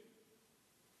dele.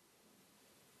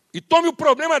 E tome o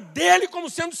problema dele como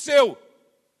sendo seu.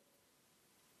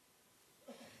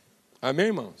 Amém,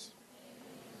 irmãos?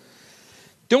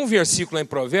 Tem um versículo lá em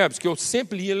Provérbios que eu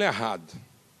sempre li ele errado.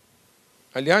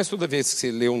 Aliás, toda vez que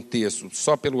você lê um texto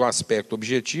só pelo aspecto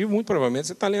objetivo, muito provavelmente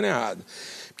você está lendo errado.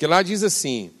 Porque lá diz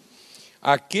assim,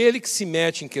 aquele que se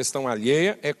mete em questão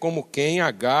alheia é como quem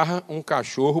agarra um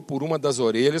cachorro por uma das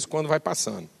orelhas quando vai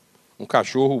passando. Um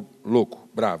cachorro louco,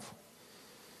 bravo.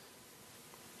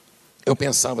 Eu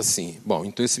pensava assim, bom,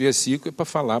 então esse versículo é para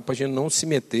falar para a gente não se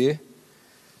meter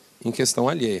em questão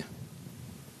alheia.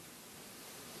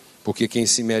 Porque quem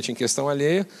se mete em questão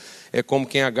alheia é como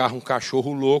quem agarra um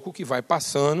cachorro louco que vai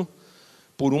passando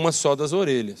por uma só das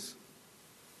orelhas.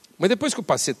 Mas depois que eu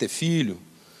passei a ter filho,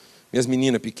 minhas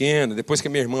meninas pequenas, depois que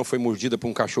a minha irmã foi mordida por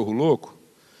um cachorro louco,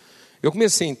 eu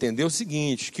comecei a entender o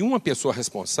seguinte, que uma pessoa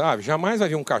responsável jamais vai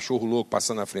ver um cachorro louco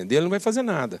passando na frente dele e não vai fazer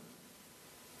nada.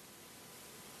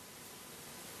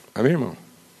 Amém, irmão?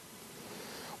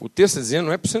 O texto está dizendo,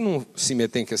 não é para você não se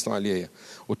meter em questão alheia.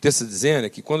 O texto está dizendo é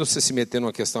que quando você se meter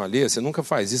numa questão alheia, você nunca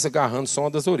faz isso agarrando só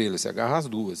uma das orelhas, você agarra as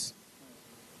duas.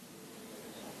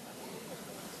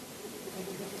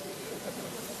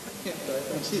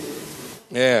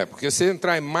 Porque você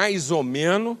entrar em mais ou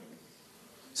menos,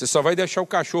 você só vai deixar o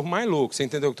cachorro mais louco. Você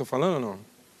entendeu o que eu estou falando ou não?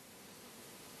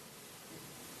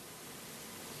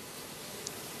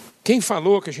 Quem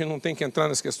falou que a gente não tem que entrar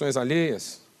nas questões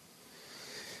alheias?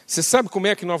 Você sabe como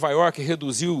é que Nova York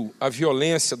reduziu a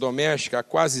violência doméstica a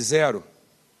quase zero?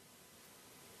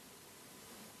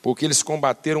 Porque eles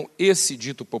combateram esse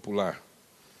dito popular.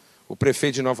 O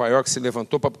prefeito de Nova York se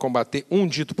levantou para combater um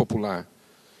dito popular,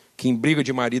 que em briga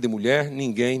de marido e mulher,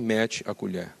 ninguém mete a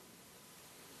colher.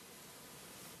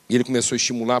 E ele começou a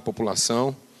estimular a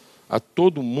população a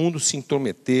todo mundo se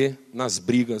intrometer nas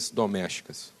brigas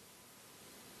domésticas.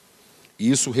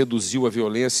 E isso reduziu a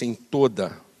violência em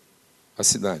toda a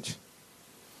cidade.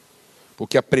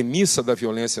 Porque a premissa da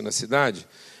violência na cidade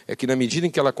é que, na medida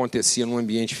em que ela acontecia num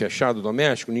ambiente fechado,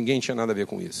 doméstico, ninguém tinha nada a ver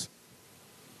com isso.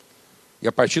 E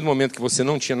a partir do momento que você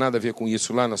não tinha nada a ver com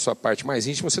isso lá na sua parte mais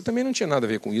íntima, você também não tinha nada a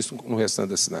ver com isso no restante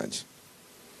da cidade.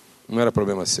 Não era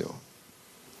problema seu.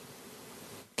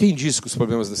 Quem disse que os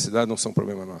problemas da cidade não são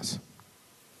problema nosso?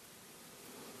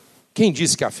 Quem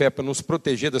disse que a fé é para nos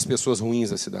proteger das pessoas ruins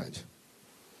da cidade?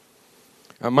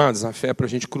 Amados, a fé é para a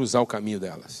gente cruzar o caminho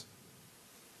delas.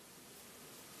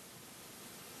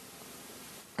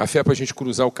 A fé é para a gente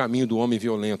cruzar o caminho do homem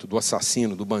violento, do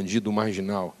assassino, do bandido, do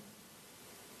marginal.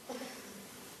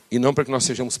 E não para que nós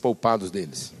sejamos poupados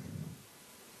deles.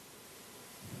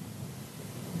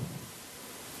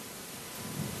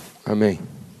 Amém.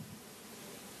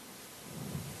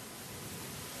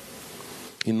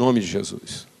 Em nome de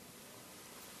Jesus.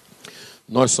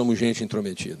 Nós somos gente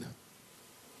intrometida.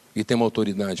 E temos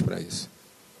autoridade para isso.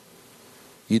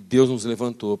 E Deus nos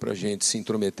levantou para a gente se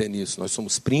intrometer nisso. Nós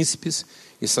somos príncipes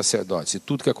e sacerdotes. E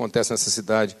tudo que acontece nessa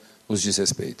cidade nos diz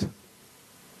respeito.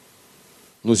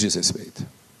 Nos diz respeito.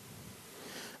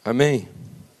 Amém?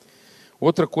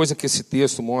 Outra coisa que esse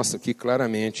texto mostra aqui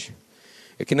claramente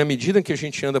é que na medida em que a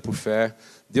gente anda por fé,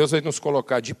 Deus vai nos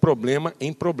colocar de problema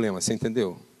em problema. Você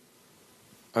entendeu?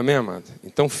 Amém, amado?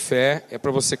 Então fé é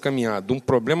para você caminhar de um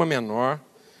problema menor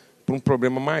para um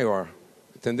problema maior.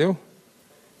 Entendeu?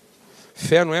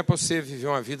 Fé não é para você viver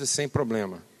uma vida sem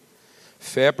problema.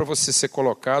 Fé é para você ser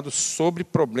colocado sobre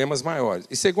problemas maiores.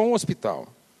 Isso é igual um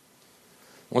hospital.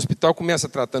 Um hospital começa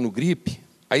tratando gripe,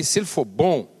 aí se ele for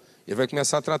bom, ele vai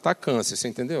começar a tratar câncer. Você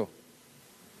entendeu?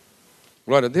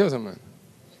 Glória a Deus, amado.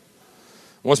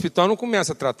 Um hospital não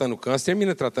começa tratando câncer,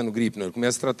 termina tratando gripe. Não, ele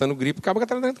começa tratando gripe e acaba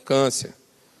tratando câncer.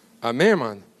 Amém,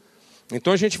 irmão?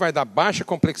 Então a gente vai da baixa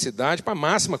complexidade para a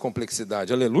máxima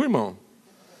complexidade. Aleluia, irmão?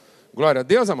 Glória a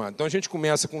Deus, amado. Então a gente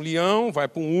começa com um leão, vai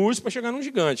para um urso para chegar num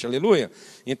gigante. Aleluia?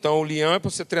 Então o leão é para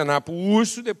você treinar para o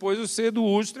urso, depois você do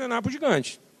urso treinar para o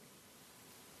gigante.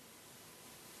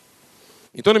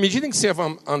 Então na medida em que você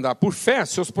vai andar por fé,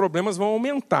 seus problemas vão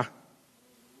aumentar.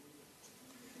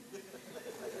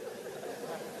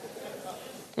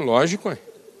 Lógico, é.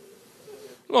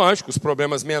 Lógico, os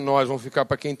problemas menores vão ficar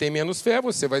para quem tem menos fé,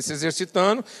 você vai se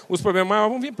exercitando, os problemas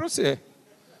maiores vão vir para você.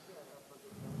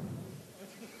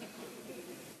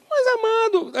 Mas,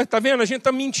 amado, está vendo? A gente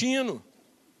está mentindo.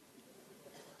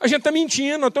 A gente está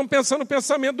mentindo, nós estamos pensando no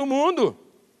pensamento do mundo.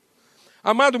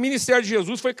 Amado, o ministério de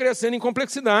Jesus foi crescendo em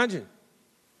complexidade.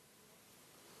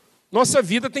 Nossa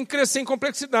vida tem que crescer em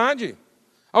complexidade.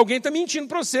 Alguém está mentindo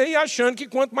para você e achando que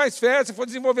quanto mais fé, você for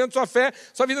desenvolvendo sua fé,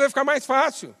 sua vida vai ficar mais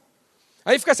fácil.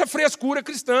 Aí fica essa frescura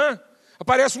cristã.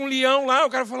 Aparece um leão lá, o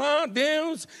cara fala,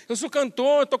 Deus, eu sou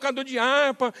cantor, tocador de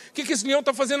harpa, o que esse leão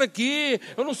está fazendo aqui?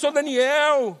 Eu não sou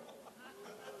Daniel.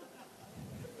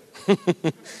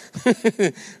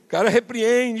 O cara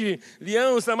repreende,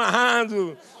 leão está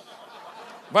amarrado.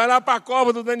 Vai lá para a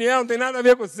cova do Daniel, não tem nada a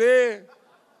ver com você.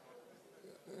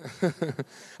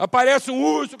 Aparece um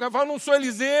urso, o cara fala, não sou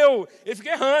Eliseu. Ele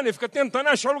fica errando, ele fica tentando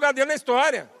achar o lugar dele na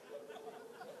história.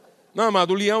 Não,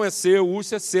 amado, o leão é seu, o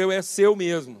urso é seu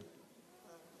mesmo.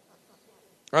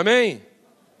 Amém?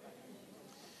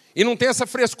 E não tem essa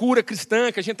frescura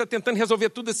cristã, que a gente está tentando resolver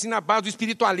tudo assim na base do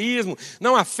espiritualismo.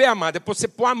 Não, a fé, amado, é para você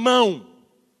pôr a mão.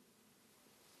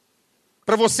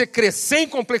 Para você crescer em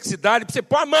complexidade, para você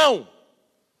pôr a mão.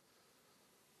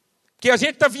 Porque a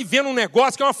gente está vivendo um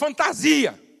negócio que é uma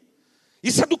fantasia.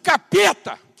 Isso é do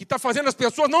capeta, que está fazendo as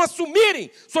pessoas não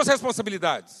assumirem suas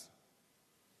responsabilidades.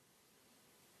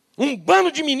 Um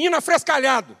bando de menino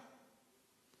afrescalhado.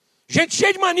 Gente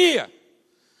cheia de mania.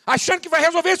 Achando que vai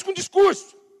resolver isso com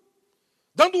discurso.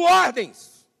 Dando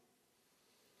ordens.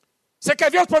 Você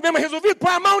quer ver os problemas resolvidos?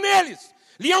 Põe a mão neles.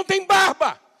 Leão tem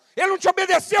barba. Ele não te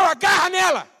obedeceu, agarra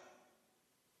nela.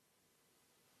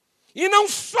 E não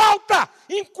solta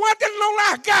enquanto ele não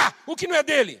largar o que não é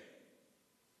dele.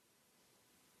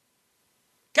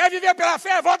 Quer viver pela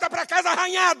fé? Volta para casa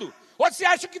arranhado. Ou você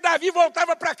acha que Davi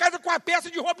voltava para casa com a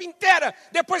peça de roupa inteira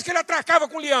depois que ele atracava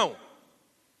com o leão?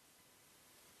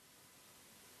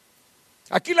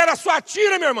 Aquilo era sua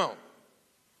tira, meu irmão.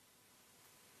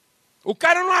 O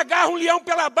cara não agarra um leão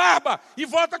pela barba e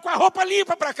volta com a roupa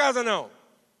limpa para casa, não.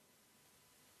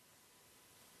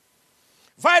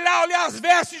 Vai lá olhar as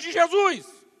vestes de Jesus.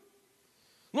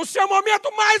 No seu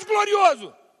momento mais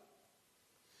glorioso.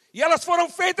 E elas foram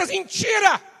feitas em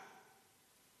tira.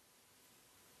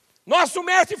 Nosso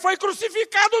mestre foi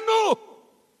crucificado nu.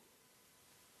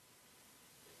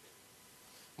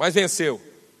 Mas venceu.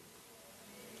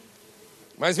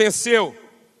 Mas venceu.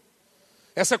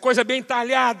 Essa coisa bem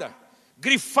talhada,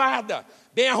 grifada,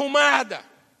 bem arrumada.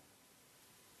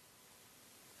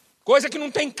 Coisa que não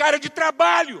tem cara de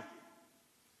trabalho.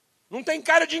 Não tem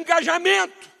cara de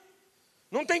engajamento.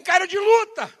 Não tem cara de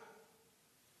luta.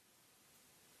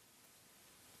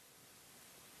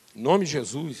 Em nome de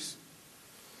Jesus,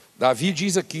 Davi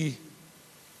diz aqui: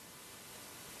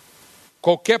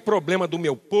 qualquer problema do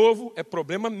meu povo é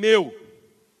problema meu.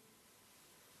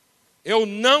 Eu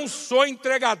não sou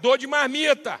entregador de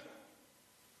marmita.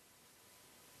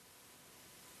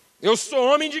 Eu sou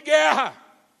homem de guerra.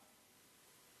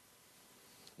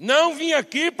 Não vim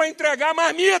aqui para entregar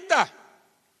marmita.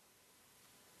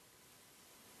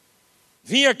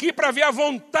 Vim aqui para ver a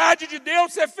vontade de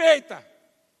Deus ser feita.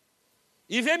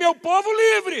 E ver meu povo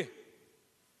livre.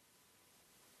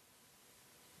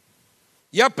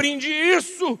 E aprendi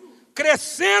isso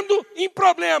crescendo em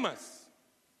problemas.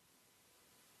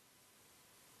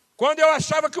 Quando eu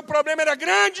achava que o problema era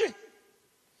grande,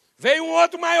 veio um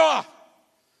outro maior.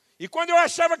 E quando eu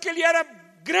achava que ele era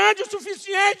grande o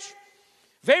suficiente,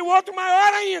 veio outro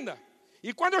maior ainda.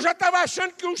 E quando eu já estava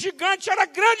achando que o gigante era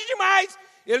grande demais,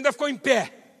 ele ainda ficou em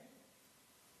pé.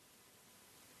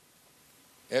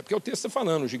 É porque o texto está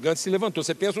falando, o gigante se levantou.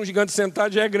 Você pensa um gigante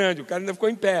sentado já é grande, o cara ainda ficou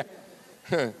em pé.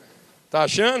 Está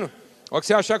achando? A hora que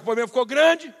você achar que o problema ficou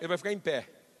grande, ele vai ficar em pé.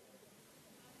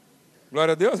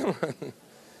 Glória a Deus, amado.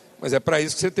 Mas é para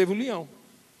isso que você teve o leão.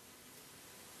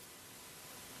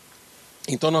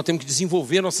 Então nós temos que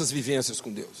desenvolver nossas vivências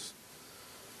com Deus.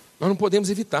 Nós não podemos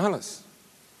evitá-las.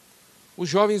 Os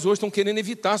jovens hoje estão querendo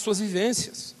evitar suas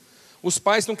vivências. Os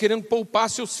pais estão querendo poupar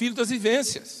seus filhos das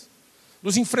vivências,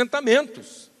 dos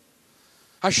enfrentamentos,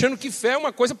 achando que fé é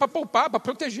uma coisa para poupar, para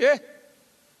proteger.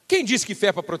 Quem disse que fé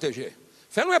é para proteger?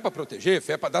 Fé não é para proteger,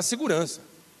 fé é para dar segurança.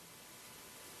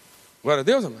 Glória a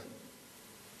Deus, amado.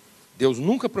 Deus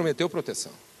nunca prometeu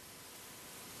proteção.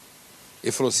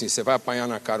 Ele falou assim: você vai apanhar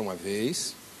na cara uma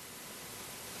vez.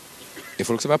 Ele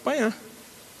falou que você vai apanhar.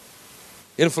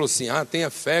 Ele falou assim: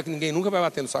 tenha fé que ninguém nunca vai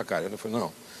bater na sua cara. Ele falou: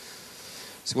 não.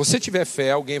 Se você tiver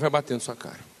fé, alguém vai bater na sua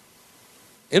cara.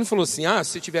 Ele não falou assim: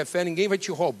 se você tiver fé, ninguém vai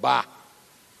te roubar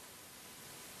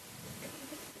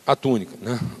a túnica.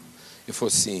 Não. Ele falou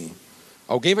assim: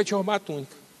 alguém vai te roubar a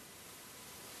túnica.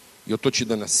 E eu estou te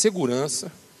dando a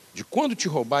segurança de quando te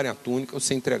roubarem a túnica,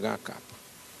 você entregar a capa.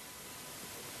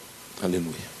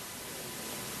 Aleluia.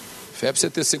 Fé é para você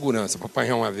ter segurança, para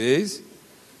apanhar uma vez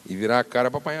e virar a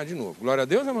cara para apanhar de novo. Glória a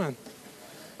Deus, amado.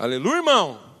 Aleluia,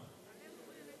 irmão.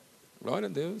 Glória a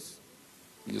Deus.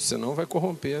 E você não vai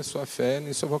corromper a sua fé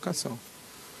nem sua vocação.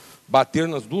 Bater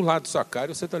do lado da sua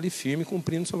cara e você está ali firme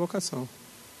cumprindo sua vocação.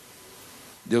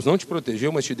 Deus não te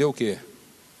protegeu, mas te deu o quê?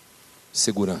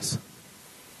 Segurança.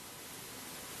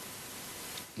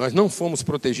 Nós não fomos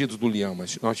protegidos do leão,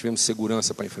 mas nós tivemos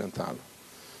segurança para enfrentá-lo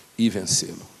e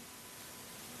vencê-lo.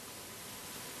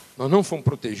 Nós não fomos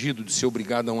protegidos de ser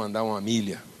obrigados a andar uma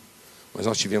milha, mas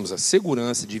nós tivemos a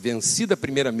segurança de vencida a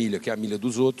primeira milha, que é a milha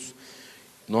dos outros,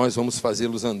 nós vamos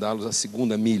fazê-los andá-los a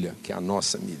segunda milha, que é a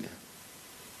nossa milha.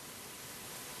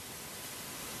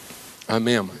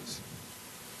 Amém, amados?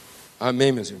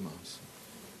 Amém, meus irmãos?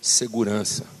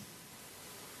 Segurança,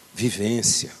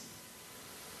 vivência,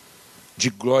 de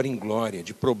glória em glória,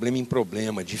 de problema em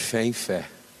problema, de fé em fé.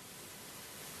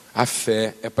 A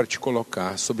fé é para te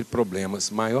colocar sobre problemas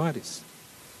maiores,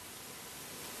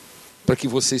 para que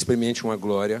você experimente uma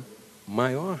glória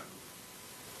maior.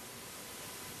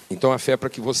 Então a fé é para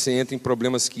que você entre em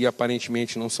problemas que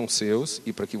aparentemente não são seus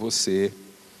e para que você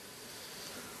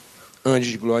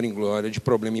ande de glória em glória, de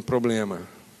problema em problema.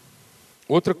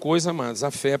 Outra coisa, amados,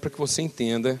 a fé é para que você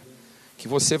entenda que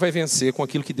você vai vencer com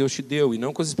aquilo que Deus te deu e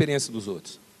não com as experiências dos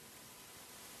outros.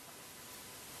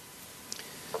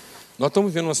 Nós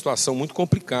estamos vivendo uma situação muito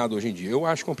complicada hoje em dia. Eu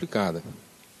acho complicada.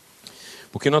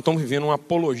 Porque nós estamos vivendo uma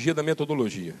apologia da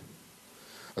metodologia.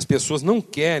 As pessoas não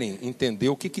querem entender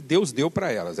o que Deus deu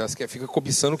para elas. Elas ficam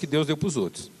cobiçando o que Deus deu para os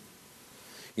outros.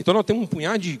 Então nós temos um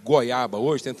punhado de goiaba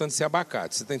hoje tentando ser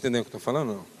abacate. Você está entendendo o que eu estou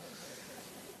falando?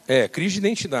 Não. Crise de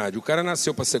identidade. O cara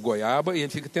nasceu para ser goiaba e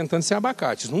ele fica tentando ser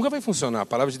abacate. Isso nunca vai funcionar. A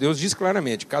palavra de Deus diz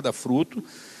claramente: cada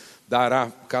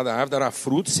árvore dará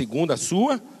fruto segundo a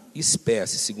sua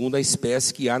espécie, segundo a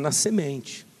espécie que há na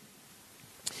semente.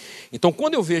 Então,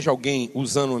 quando eu vejo alguém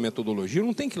usando uma metodologia, eu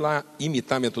não tenho que ir lá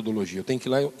imitar a metodologia, eu tenho que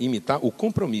ir lá imitar o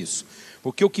compromisso.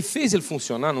 Porque o que fez ele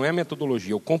funcionar não é a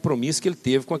metodologia, é o compromisso que ele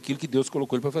teve com aquilo que Deus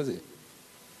colocou ele para fazer.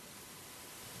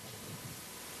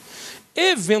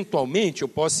 Eventualmente, eu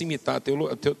posso imitar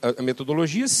a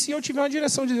metodologia se eu tiver uma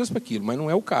direção de Deus para aquilo, mas não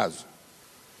é o caso.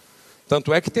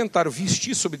 Tanto é que tentaram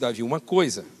vestir sobre Davi uma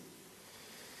coisa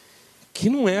que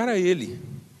não era ele.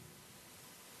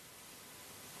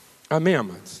 Amém,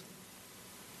 amados?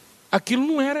 Aquilo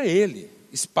não era ele.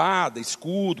 Espada,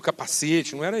 escudo,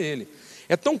 capacete, não era ele.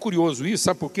 É tão curioso isso,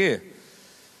 sabe por quê?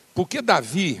 Porque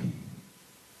Davi,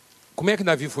 como é que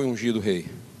Davi foi ungido rei?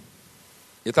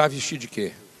 Ele estava vestido de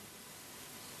quê?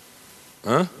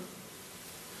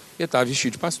 Ele estava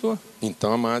vestido de pastor.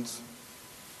 Então, amados,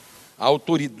 a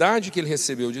autoridade que ele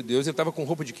recebeu de Deus, ele estava com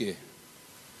roupa de quê?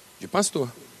 De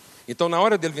pastor. Então, na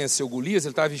hora dele vencer o Golias,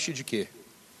 ele estava vestido de quê?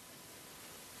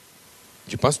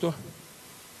 De pastor.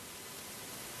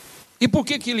 E por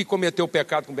que ele cometeu o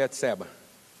pecado com Betseba?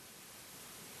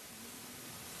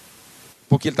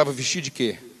 Porque ele estava vestido de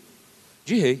quê?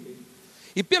 De rei.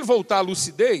 E para ele voltar à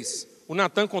lucidez, o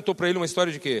Natan contou para ele uma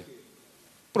história de quê?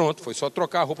 Pronto, foi só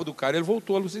trocar a roupa do cara e ele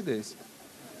voltou à lucidez.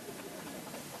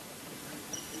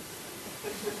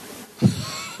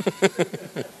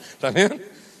 Tá vendo?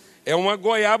 É uma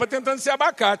goiaba tentando ser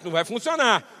abacate, não vai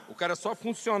funcionar. O cara só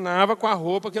funcionava com a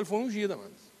roupa que ele foi ungida,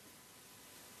 mano.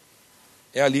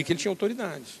 É ali que ele tinha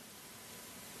autoridade.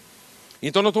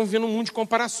 Então nós estamos vivendo um mundo de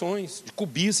comparações, de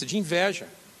cobiça, de inveja.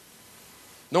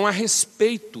 Não há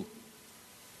respeito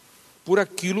por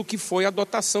aquilo que foi a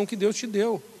dotação que Deus te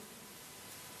deu.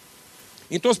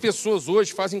 Então as pessoas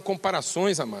hoje fazem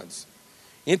comparações, amados,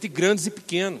 entre grandes e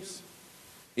pequenos.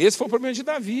 Esse foi o problema de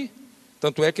Davi.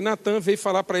 Tanto é que Natan veio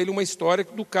falar para ele uma história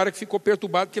do cara que ficou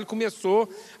perturbado, que ele começou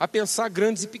a pensar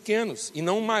grandes e pequenos, e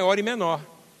não maior e menor.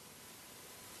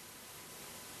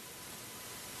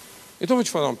 Então eu vou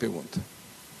te falar uma pergunta.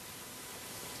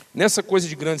 Nessa coisa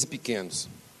de grandes e pequenos,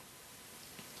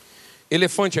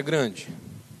 elefante é grande?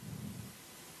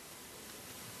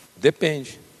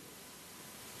 Depende.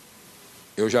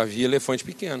 Eu já vi elefante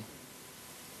pequeno.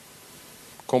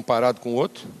 Comparado com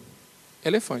outro,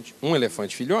 elefante. Um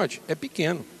elefante filhote é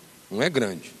pequeno, não é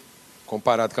grande,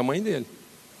 comparado com a mãe dele.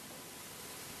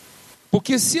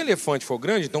 Porque se elefante for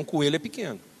grande, então coelho é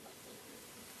pequeno.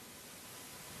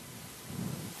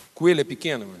 Coelho é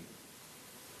pequeno, mano?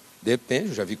 Depende,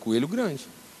 eu já vi coelho grande.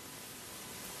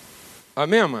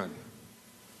 Amém, mano?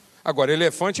 Agora,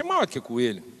 elefante é maior do que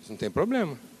coelho, isso não tem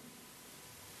problema.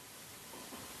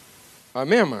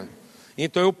 Amém, mano?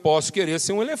 Então eu posso querer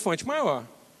ser um elefante maior.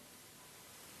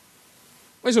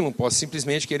 Mas eu não posso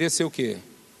simplesmente querer ser o quê?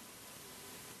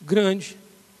 Grande.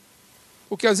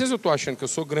 Porque às vezes eu estou achando que eu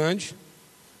sou grande,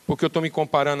 porque eu estou me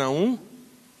comparando a um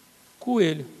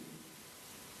coelho.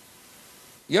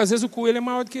 E às vezes o coelho é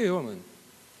maior do que eu, mano.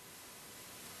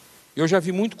 Eu já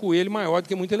vi muito coelho maior do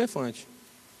que muito elefante.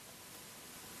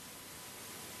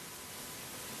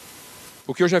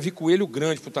 Porque eu já vi coelho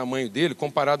grande para o tamanho dele,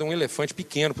 comparado a um elefante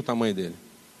pequeno para o tamanho dele.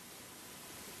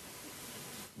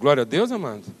 Glória a Deus,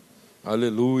 amado.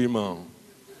 Aleluia, irmão.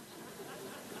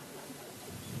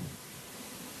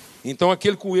 Então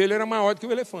aquele coelho era maior do que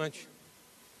o elefante.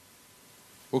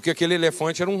 Porque aquele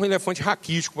elefante era um elefante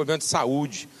raquítico, problema de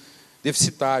saúde,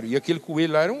 deficitário. E aquele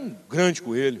coelho lá era um grande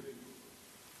coelho.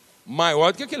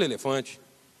 Maior do que aquele elefante.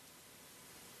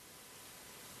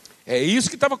 É isso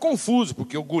que estava confuso,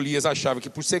 porque o Golias achava que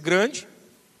por ser grande,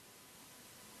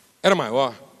 era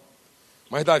maior.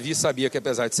 Mas Davi sabia que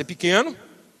apesar de ser pequeno,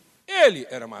 ele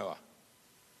era maior.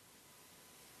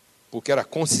 Porque era a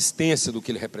consistência do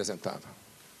que ele representava.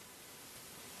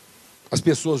 As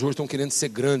pessoas hoje estão querendo ser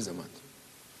grandes, amado.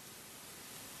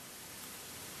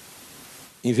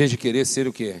 Em vez de querer ser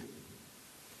o quê?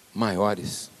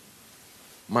 Maiores.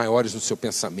 Maiores no seu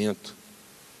pensamento.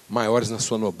 Maiores na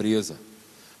sua nobreza.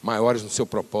 Maiores no seu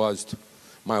propósito.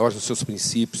 Maiores nos seus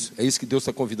princípios. É isso que Deus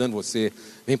está convidando você.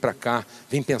 Vem para cá.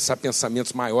 Vem pensar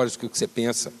pensamentos maiores do que o que você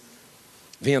pensa.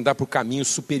 Vem andar por caminhos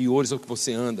superiores ao que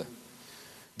você anda.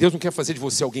 Deus não quer fazer de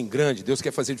você alguém grande. Deus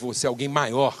quer fazer de você alguém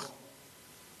maior.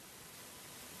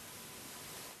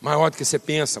 Maior do que você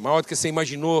pensa. Maior do que você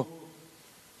imaginou.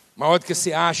 Maior do que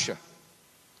você acha.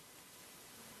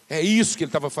 É isso que ele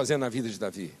estava fazendo na vida de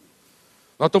Davi.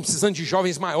 Nós estamos precisando de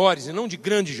jovens maiores e não de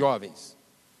grandes jovens.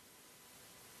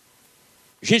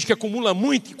 Gente que acumula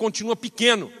muito e continua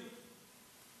pequeno.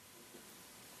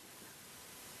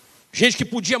 Gente que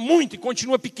podia muito e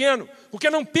continua pequeno, porque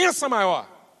não pensa maior,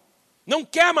 não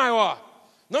quer maior,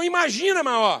 não imagina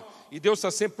maior. E Deus está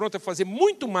sempre pronto a fazer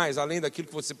muito mais, além daquilo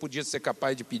que você podia ser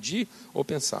capaz de pedir ou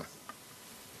pensar.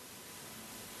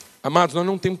 Amados, nós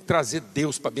não temos que trazer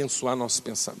Deus para abençoar nossos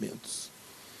pensamentos.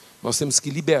 Nós temos que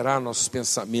liberar nossos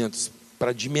pensamentos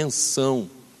para a dimensão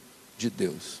de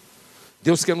Deus.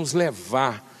 Deus quer nos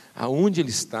levar aonde ele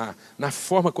está, na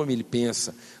forma como ele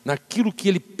pensa, naquilo que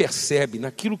ele percebe,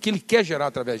 naquilo que ele quer gerar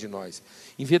através de nós.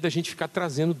 Em vez da gente ficar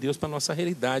trazendo Deus para a nossa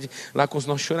realidade, lá com os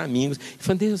nossos choramingos, e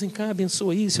falando, Deus, vem cá,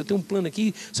 abençoa isso, eu tenho um plano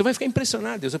aqui. Você vai ficar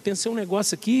impressionado, Deus, eu pensei um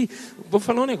negócio aqui, vou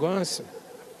falar um negócio.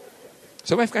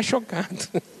 Você vai ficar chocado.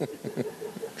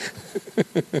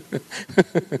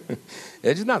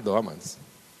 É de dar dó, mano.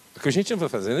 O que a gente vai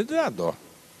fazendo é de dar dó.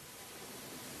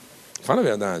 Fala a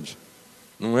verdade,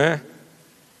 não é?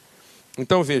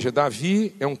 Então veja,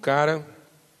 Davi é um cara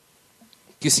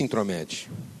que se intromete.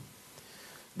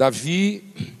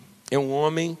 Davi é um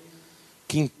homem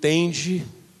que entende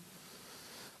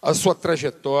a sua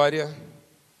trajetória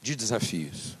de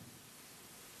desafios.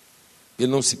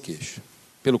 Ele não se queixa,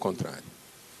 pelo contrário.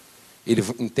 Ele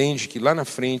entende que lá na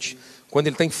frente, quando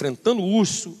ele está enfrentando o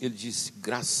urso, ele diz,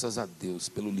 graças a Deus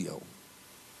pelo leão.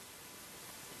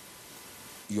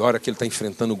 E a hora que ele está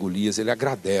enfrentando o Golias, ele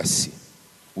agradece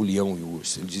o leão e o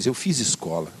urso. Ele diz, eu fiz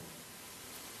escola.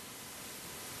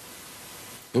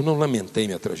 Eu não lamentei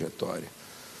minha trajetória.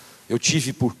 Eu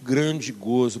tive por grande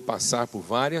gozo passar por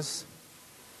várias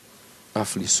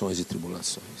aflições e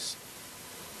tribulações.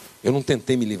 Eu não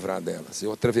tentei me livrar delas,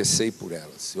 eu atravessei por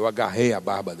elas, eu agarrei a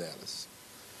barba delas.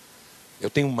 Eu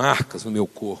tenho marcas no meu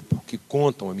corpo que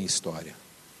contam a minha história.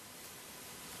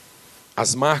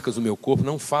 As marcas do meu corpo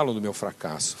não falam do meu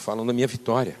fracasso, falam da minha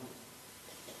vitória.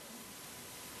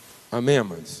 Amém,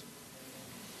 amados?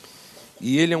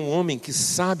 E ele é um homem que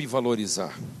sabe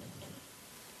valorizar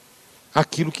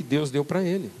aquilo que Deus deu para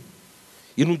ele.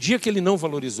 E no dia que ele não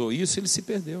valorizou isso, ele se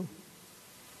perdeu.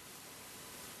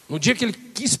 No dia que ele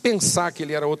quis pensar que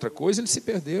ele era outra coisa, ele se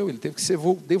perdeu. Ele teve que ser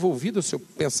devolvido ao seu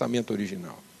pensamento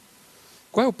original.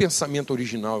 Qual é o pensamento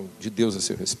original de Deus a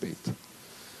seu respeito?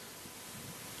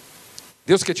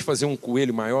 Deus quer te fazer um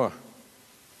coelho maior?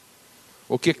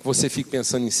 Ou quer que você fique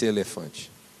pensando em ser elefante?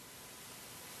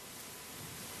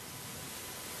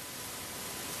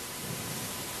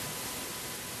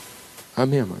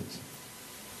 Amém, amados?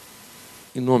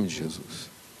 Em nome de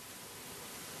Jesus.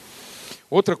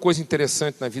 Outra coisa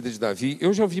interessante na vida de Davi,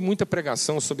 eu já ouvi muita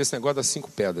pregação sobre esse negócio das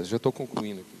 5 pedras, já estou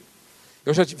concluindo aqui.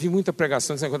 Eu já vi muita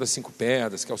pregação desse negócio das 5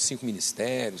 pedras, que é os 5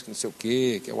 ministérios, que não sei o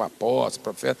quê, que é o apóstolo, o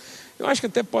profeta. Eu acho que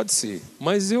até pode ser,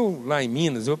 mas eu lá em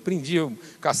Minas, eu aprendi, eu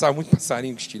caçava muito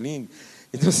passarinho com estilingue.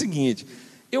 Então é o seguinte,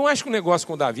 eu acho que o negócio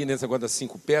com Davi, nesse negócio das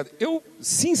 5 pedras, eu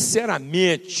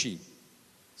sinceramente,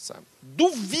 sabe,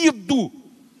 duvido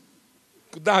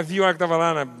que o Davi, a hora que estava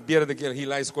lá na beira daquele rio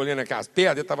lá, escolhendo aquelas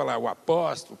pedras, ele estava lá, o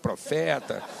apóstolo, o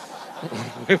profeta,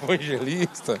 o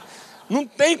evangelista. Não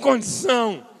tem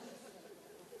condição.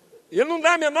 Ele não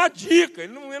dá a menor dica,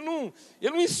 ele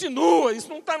não insinua, isso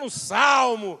não está no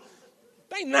Salmo, não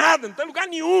está em nada, não está em lugar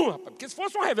nenhum, rapaz. Porque se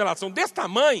fosse uma revelação desse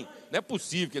tamanho, não é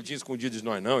possível que ele tinha escondido de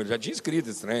nós, não. Ele já tinha escrito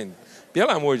esse trem.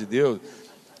 Pelo amor de Deus.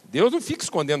 Deus não fica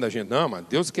escondendo da gente, não, mas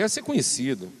Deus quer ser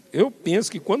conhecido. Eu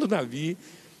penso que quando Davi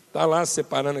está lá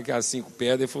separando aquelas 5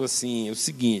 pedras, ele falou assim, o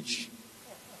seguinte,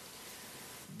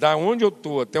 da onde eu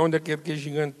estou até onde aquele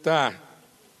gigante está,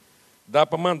 dá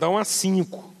para mandar umas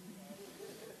 5.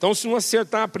 Então, se não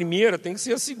acertar a primeira, tem que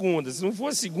ser a segunda. Se não for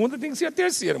a segunda, tem que ser a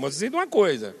terceira. Mas eu sei de uma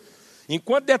coisa,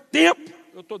 enquanto der tempo,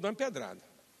 eu estou dando pedrada.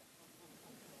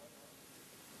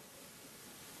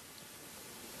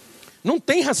 Não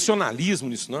tem racionalismo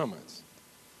nisso, não, mas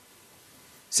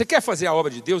você quer fazer a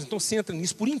obra de Deus, então você entra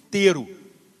nisso por inteiro.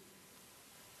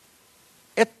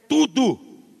 É tudo.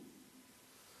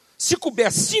 Se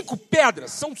couber 5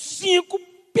 pedras, são 5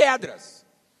 pedras.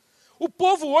 O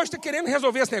povo hoje está querendo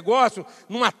resolver esse negócio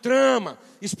numa trama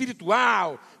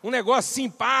espiritual, um negócio assim,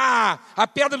 pá, a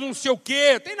pedra do não sei o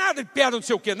quê. Não tem nada de pedra do não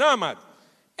sei o quê, não, amado.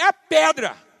 É a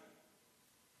pedra.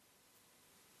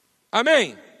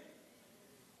 Amém?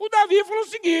 O Davi falou o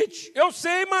seguinte, eu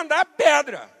sei mandar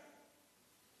pedra.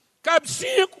 Cabe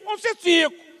 5, vão ser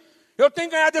 5. Eu tenho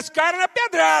que ganhar desse cara na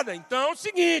pedrada. Então é o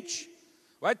seguinte,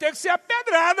 vai ter que ser a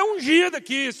pedrada ungida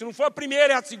aqui. Se não for a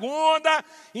primeira, é a segunda.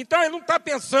 Então ele não está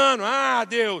pensando,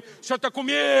 Deus, o Senhor está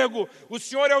comigo. O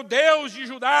Senhor é o Deus de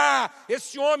Judá.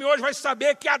 Esse homem hoje vai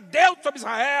saber que há Deus sobre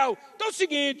Israel. Então é o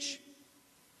seguinte,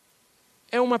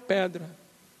 é uma pedra.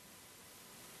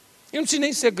 E não precisa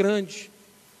nem ser grande.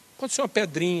 Pode ser uma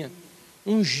pedrinha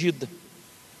ungida.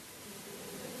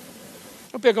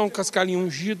 Vou pegar um cascalhinho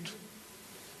ungido.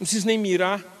 Não precisa nem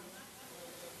mirar.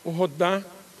 Vou rodar.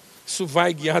 Isso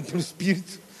vai guiado pelo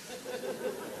Espírito.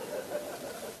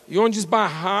 E onde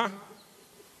esbarrar,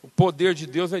 o poder de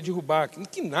Deus vai derrubar.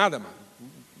 Que nada, mano.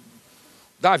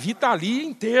 Davi está ali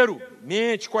inteiro.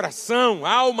 Mente, coração,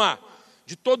 alma.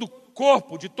 De todo o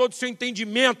corpo, de todo o seu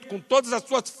entendimento, com todas as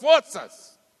suas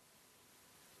forças.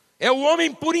 É o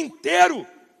homem por inteiro.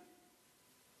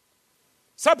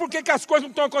 Sabe por que as coisas não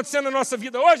estão acontecendo na nossa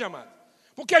vida hoje, amado?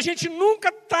 Porque a gente nunca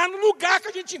está no lugar que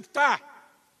a gente tinha que estar.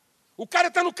 O cara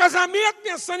está no casamento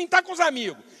pensando em estar com os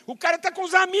amigos. O cara está com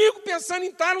os amigos pensando em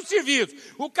estar no serviço.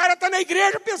 O cara está na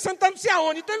igreja pensando em estar não sei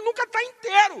aonde. Então ele nunca está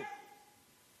inteiro.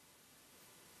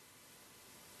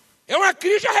 É uma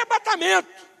crise de arrebatamento.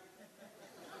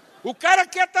 O cara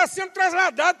quer estar sendo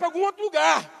trasladado para algum outro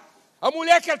lugar. A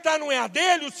mulher que ele está não é a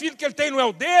dele, os filhos que ele tem não é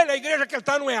o dele, a igreja que ele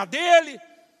está não é a dele,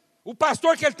 o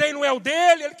pastor que ele tem não é o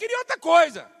dele, ele queria outra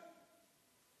coisa.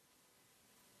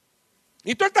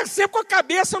 Então ele está sempre com a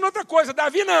cabeça em outra coisa.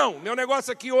 Davi não, meu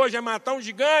negócio aqui hoje é matar um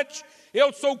gigante,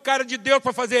 eu sou o cara de Deus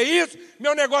para fazer isso,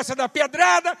 meu negócio é dar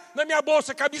pedrada, na minha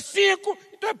bolsa cabe 5,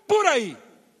 então é por aí.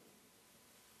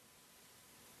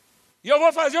 E eu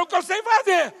vou fazer o que eu sei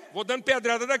fazer, vou dando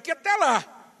pedrada daqui até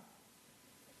lá.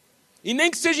 E nem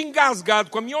que seja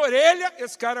engasgado com a minha orelha,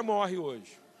 esse cara morre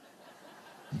hoje.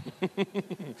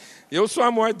 Eu sou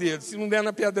a morte dele. Se não der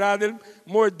na pedrada, ele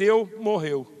mordeu,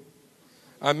 morreu.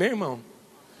 Amém, irmão?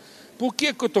 Por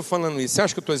que eu estou falando isso? Você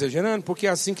acha que eu estou exagerando? Porque é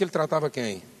assim que ele tratava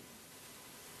quem?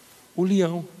 O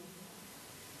leão.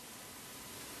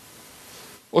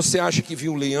 Ou você acha que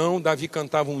viu o leão, Davi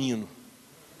cantava um hino?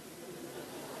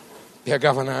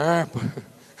 Pegava na harpa?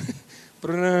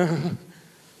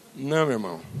 Não, meu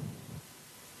irmão.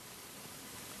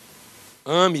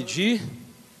 Ame de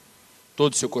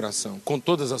todo o seu coração, com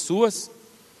todas as suas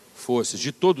forças,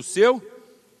 de todo o seu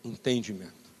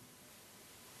entendimento.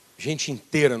 Gente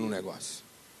inteira no negócio.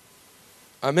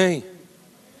 Amém?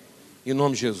 Em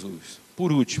nome de Jesus.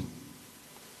 Por último,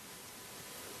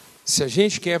 se a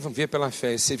gente quer viver pela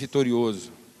fé e ser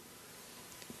vitorioso,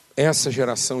 essa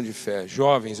geração de fé,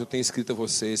 jovens, eu tenho escrito a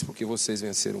vocês, porque vocês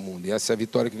venceram o mundo, e essa é a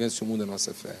vitória que vence o mundo, é a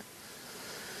nossa fé.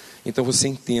 Então você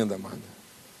entenda, amado,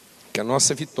 que a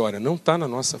nossa vitória não está na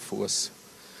nossa força.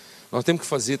 Nós temos que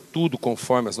fazer tudo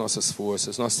conforme as nossas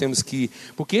forças. Nós temos que,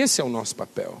 porque esse é o nosso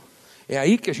papel. É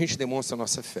aí que a gente demonstra a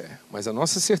nossa fé. Mas a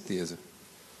nossa certeza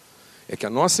é que a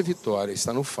nossa vitória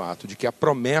está no fato de que a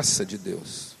promessa de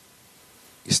Deus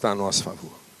está a nosso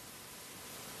favor.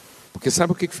 Porque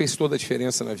sabe o que fez toda a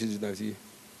diferença na vida de Davi?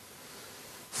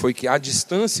 Foi que a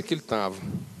distância que ele estava,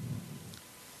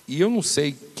 e eu não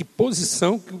sei que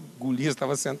posição que o Golias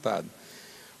estava sentado,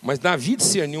 mas Davi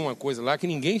discerniu uma coisa lá que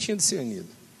ninguém tinha discernido.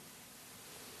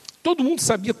 Todo mundo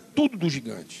sabia tudo do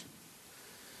gigante.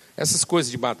 Essas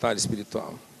coisas de batalha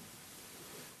espiritual.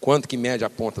 Quanto que mede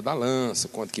a ponta da lança,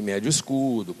 quanto que mede o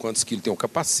escudo, quantos quilos tem um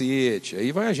capacete.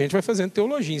 Aí a gente vai fazendo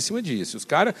teologia em cima disso. Os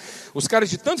caras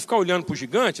de tanto ficar olhando para o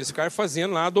gigante, eles ficaram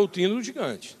fazendo lá a doutrina do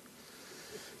gigante.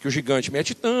 Que o gigante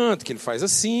mete tanto, que ele faz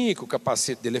assim, que o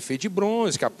capacete dele é feito de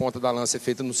bronze, que a ponta da lança é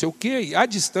feita não sei o quê. E à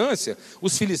distância,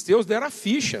 os filisteus deram a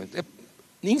ficha,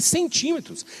 em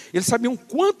centímetros. Eles sabiam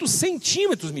quantos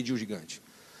centímetros media o gigante.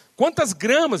 Quantas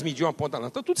gramas mediu a ponta da lança.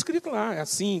 Está tudo escrito lá, é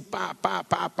assim, pá, pá,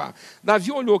 pá, pá.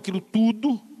 Davi olhou aquilo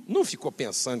tudo, não ficou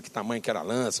pensando que tamanho que era a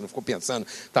lança, não ficou pensando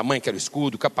que tamanho que era o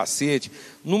escudo, o capacete.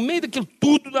 No meio daquilo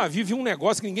tudo, Davi viu um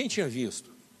negócio que ninguém tinha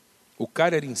visto. O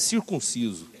cara era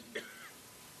incircunciso.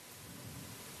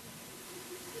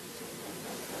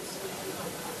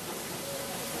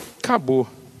 Acabou.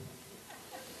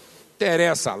 Não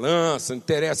interessa a lança, não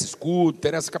interessa escudo, não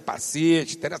interessa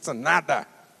capacete, não interessa nada.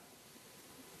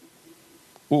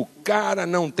 O cara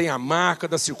não tem a marca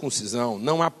da circuncisão,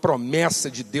 não há promessa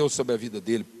de Deus sobre a vida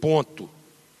dele, ponto.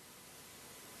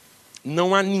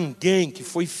 Não há ninguém que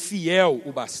foi fiel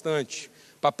o bastante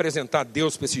para apresentar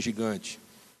Deus para esse gigante.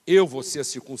 Eu vou ser a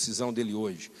circuncisão dele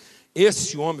hoje.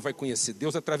 Esse homem vai conhecer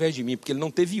Deus através de mim, porque ele não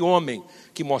teve homem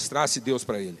que mostrasse Deus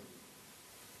para ele.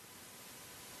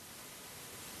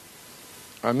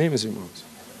 Amém, meus irmãos?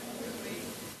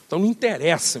 Então não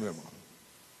interessa, meu irmão.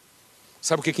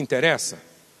 Sabe o que interessa?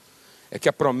 É que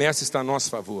a promessa está a nosso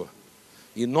favor.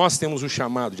 E nós temos o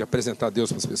chamado de apresentar Deus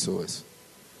para as pessoas.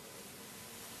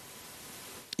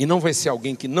 E não vai ser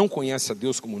alguém que não conhece a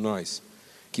Deus como nós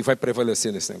que vai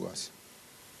prevalecer nesse negócio.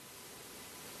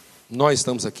 Nós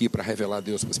estamos aqui para revelar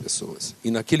Deus para as pessoas. E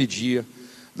naquele dia,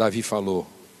 Davi falou: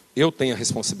 eu tenho a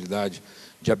responsabilidade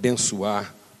de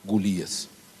abençoar Golias.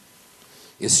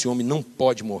 Esse homem não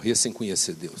pode morrer sem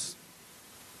conhecer Deus.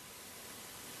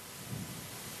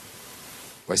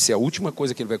 Vai ser a última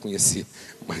coisa que ele vai conhecer,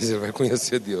 mas ele vai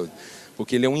conhecer Deus,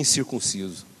 porque ele é um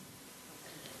incircunciso.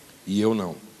 E eu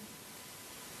não.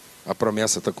 A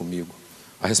promessa está comigo,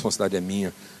 a responsabilidade é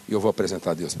minha, e eu vou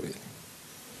apresentar Deus para ele.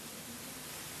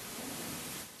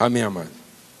 Amém, amado?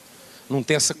 Não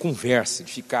tem essa conversa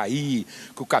de ficar aí,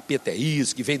 que o capeta é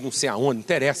isso, que veio não sei aonde, não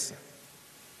interessa.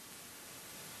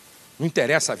 Não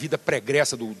interessa a vida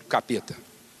pregressa do capeta.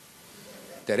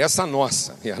 Interessa a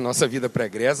nossa. E a nossa vida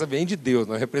pregressa vem de Deus.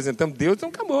 Nós representamos Deus, então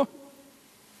acabou.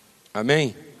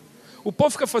 Amém? O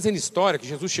povo fica fazendo história que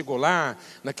Jesus chegou lá,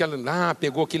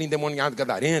 pegou aquele endemoniado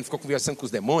gadareno, ficou conversando com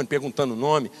os demônios, perguntando o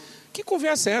nome. Que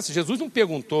conversa é essa? Jesus não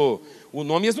perguntou o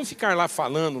nome, eles não ficaram lá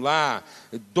falando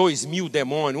 2.000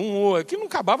 demônios, que não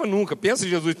acabava nunca. Pensa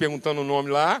Jesus perguntando o nome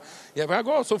lá, e aí,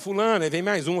 agora eu sou fulano, aí vem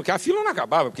mais um, que a fila não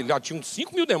acabava, porque já tinha uns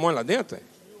 5.000 demônios lá dentro.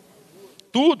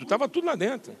 Estava tudo lá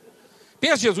dentro.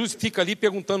 Pensa, Jesus fica ali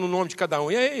perguntando o nome de cada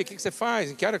um. E aí, o que você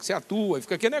faz? Em que área que você atua? E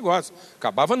fica aquele negócio.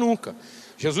 Acabava nunca.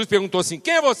 Jesus perguntou assim,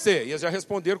 quem é você? E eles já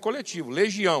responderam coletivo,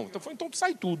 legião. Então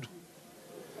sai tudo.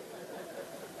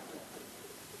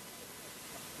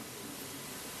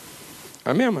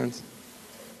 Amém, amados?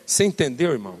 Você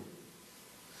entendeu, irmão?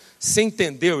 Você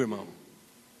entendeu, irmão?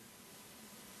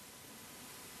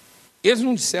 Eles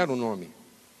não disseram o nome.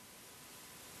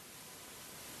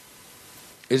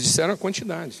 Eles disseram a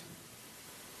quantidade.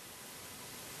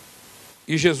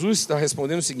 E Jesus está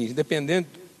respondendo o seguinte, independente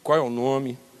qual é o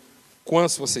nome,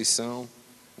 quantos vocês são,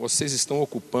 vocês estão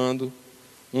ocupando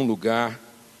um lugar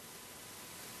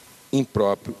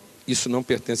impróprio. Isso não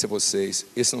pertence a vocês.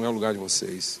 Esse não é o lugar de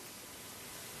vocês.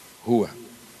 Rua.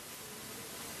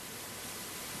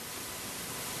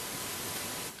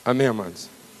 Amém, amados?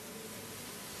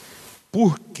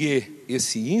 Por que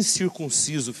esse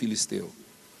incircunciso filisteu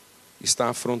está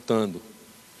afrontando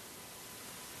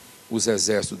os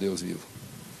exércitos do Deus vivo?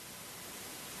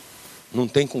 Não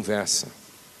tem conversa.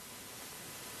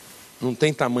 Não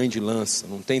tem tamanho de lança,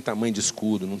 não tem tamanho de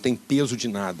escudo, não tem peso de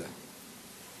nada.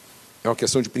 É uma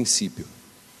questão de princípio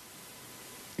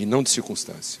e não de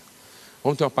circunstância.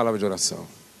 Vamos ter uma palavra de oração.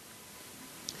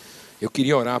 Eu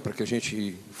queria orar para que a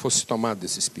gente fosse tomado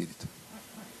desse espírito.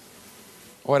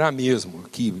 Orar mesmo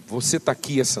aqui. Você está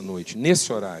aqui essa noite,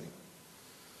 nesse horário,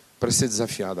 para ser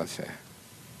desafiado à fé.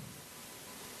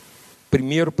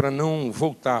 Primeiro, para não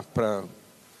voltar para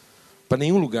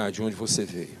nenhum lugar de onde você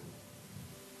veio,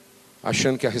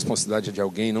 achando que a responsabilidade é de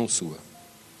alguém e não sua.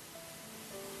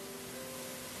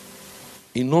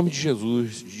 Em nome de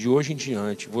Jesus, de hoje em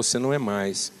diante, você não é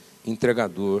mais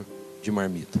entregador de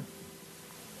marmita.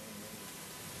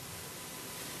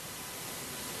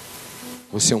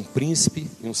 Você é um príncipe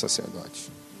e um sacerdote.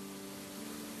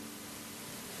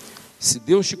 Se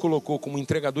Deus te colocou como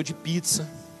entregador de pizza,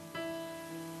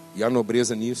 e há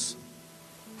nobreza nisso,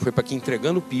 foi para que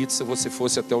entregando pizza você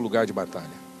fosse até o lugar de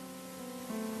batalha.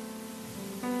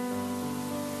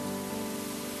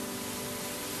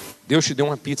 Deus te deu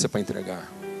uma pizza para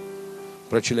entregar,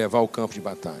 para te levar ao campo de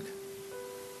batalha.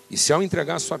 E se ao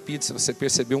entregar a sua pizza, você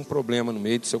perceber um problema no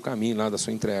meio do seu caminho, lá da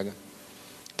sua entrega,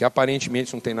 que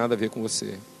aparentemente não tem nada a ver com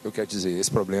você, eu quero dizer,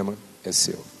 esse problema é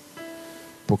seu.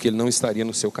 Porque ele não estaria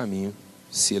no seu caminho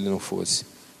se ele não fosse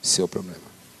seu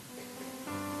problema.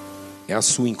 É a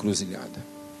sua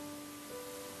encruzilhada.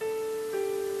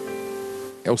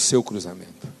 É o seu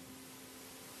cruzamento.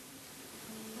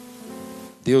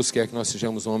 Deus quer que nós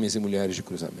sejamos homens e mulheres de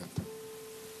cruzamento.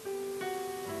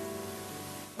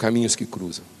 Caminhos que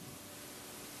cruzam.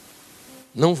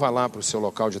 Não vá lá para o seu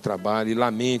local de trabalho e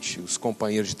lamente os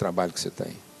companheiros de trabalho que você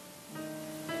tem.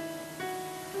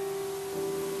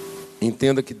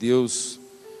 Entenda que Deus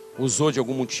usou de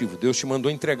algum motivo. Deus te mandou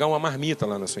entregar uma marmita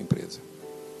lá na sua empresa,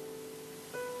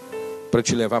 para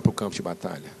te levar para o campo de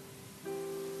batalha.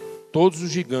 Todos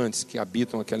os gigantes que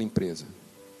habitam aquela empresa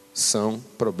são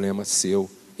problema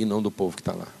seu e não do povo que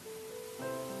está lá.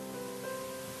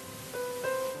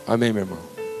 Amém, meu irmão?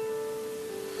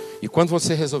 E quando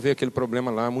você resolver aquele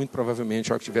problema lá, muito provavelmente,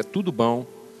 a hora que tiver tudo bom,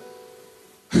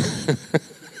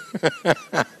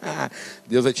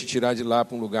 Deus vai te tirar de lá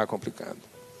para um lugar complicado.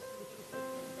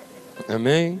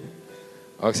 Amém?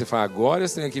 A hora que você fala, agora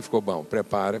esse trem aqui ficou bom,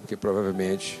 prepara, porque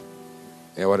provavelmente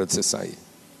é hora de você sair.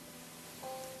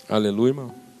 Aleluia,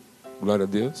 irmão. Glória a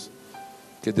Deus.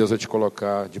 Porque Deus vai te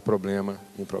colocar de problema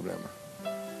em problema.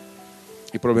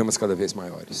 E problemas cada vez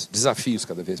maiores. Desafios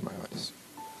cada vez maiores.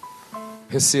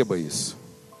 Receba isso.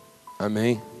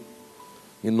 Amém?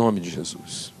 Em nome de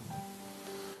Jesus.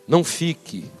 Não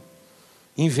fique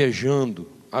invejando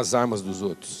as armas dos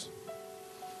outros.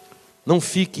 Não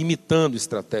fique imitando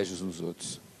estratégias dos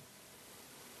outros.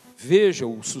 Veja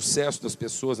o sucesso das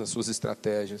pessoas nas suas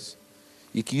estratégias.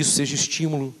 E que isso seja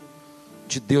estímulo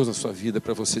de Deus na sua vida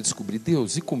para você descobrir,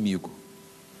 Deus, e comigo?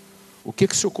 O que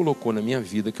o Senhor colocou na minha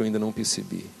vida que eu ainda não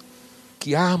percebi?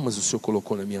 Que armas o Senhor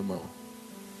colocou na minha mão?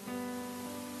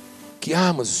 Que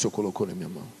armas o Senhor colocou na minha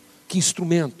mão? Que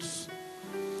instrumentos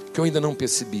que eu ainda não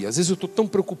percebi? Às vezes eu estou tão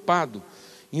preocupado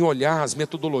em olhar as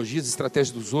metodologias e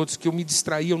estratégias dos outros que eu me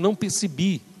distraí, eu não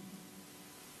percebi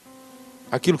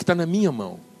aquilo que está na minha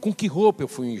mão. Com que roupa eu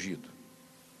fui ungido?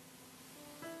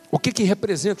 O que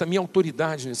representa a minha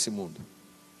autoridade nesse mundo?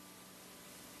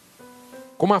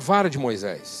 Como a vara de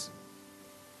Moisés,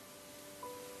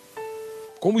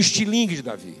 como o estilingue de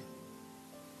Davi.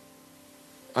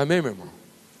 Amém, meu irmão?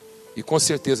 E com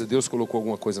certeza Deus colocou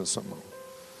alguma coisa na sua mão.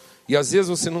 E às vezes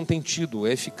você não tem tido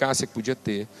a eficácia que podia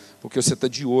ter, porque você está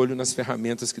de olho nas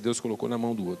ferramentas que Deus colocou na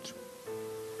mão do outro.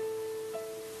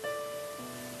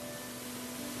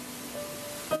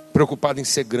 Preocupado em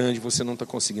ser grande, você não está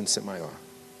conseguindo ser maior.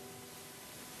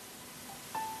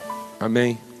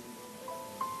 Amém?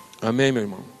 Amém, meu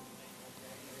irmão?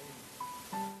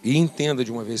 E entenda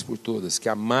de uma vez por todas que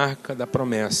a marca da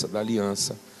promessa, da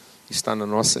aliança, está na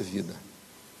nossa vida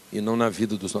e não na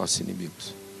vida dos nossos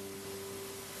inimigos.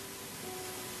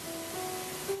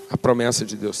 A promessa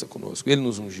de Deus está conosco. Ele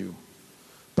nos ungiu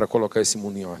para colocar esse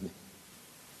mundo em ordem.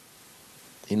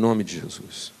 Em nome de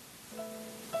Jesus.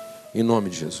 Em nome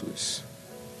de Jesus.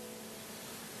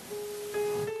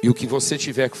 E o que você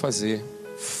tiver que fazer,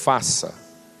 faça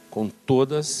com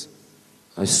todas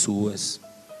as suas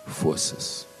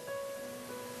forças.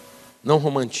 Não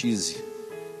romantize,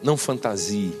 não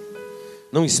fantasie,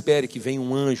 não espere que venha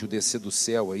um anjo descer do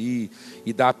céu aí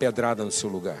e dar a pedrada no seu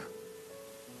lugar.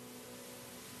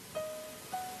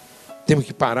 Temos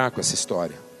que parar com essa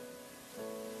história.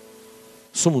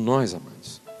 Somos nós,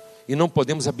 amados, e não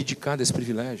podemos abdicar desse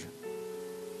privilégio.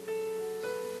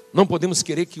 Não podemos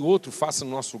querer que outro faça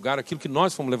no nosso lugar aquilo que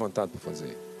nós fomos levantados para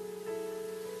fazer.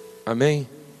 Amém?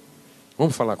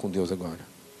 Vamos falar com Deus agora.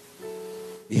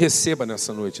 E receba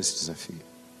nessa noite esse desafio.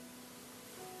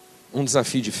 Um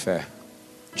desafio de fé,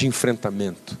 de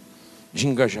enfrentamento, de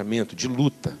engajamento, de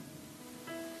luta.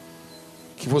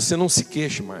 Que você não se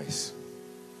queixe mais.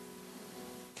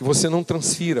 Que você não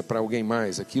transfira para alguém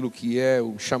mais aquilo que é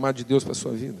o chamado de Deus para a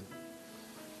sua vida.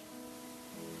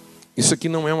 Isso aqui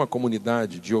não é uma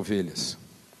comunidade de ovelhas.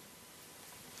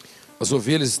 As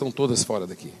ovelhas estão todas fora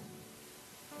daqui.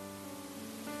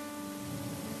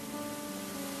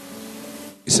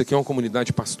 Isso aqui é uma comunidade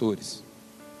de pastores,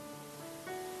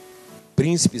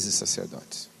 príncipes e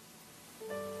sacerdotes.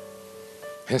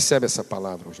 Recebe essa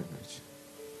palavra hoje à noite.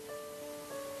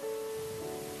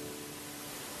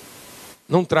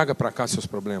 Não traga para cá seus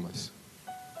problemas,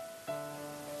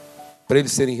 para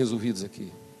eles serem resolvidos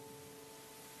aqui.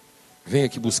 Venha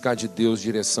aqui buscar de Deus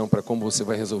direção para como você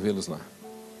vai resolvê-los lá.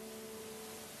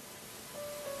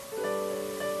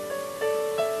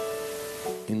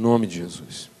 Em nome de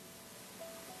Jesus.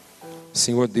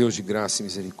 Senhor Deus de graça e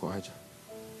misericórdia,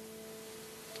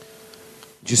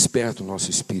 desperta o nosso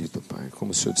espírito, Pai,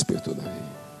 como o Senhor despertou Davi.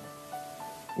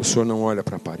 O Senhor não olha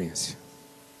para a aparência.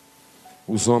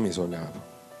 Os homens olhavam.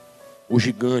 O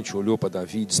gigante olhou para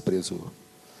Davi e desprezou.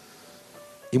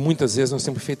 E muitas vezes nós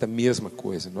temos feito a mesma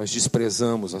coisa. Nós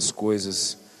desprezamos as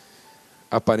coisas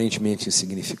aparentemente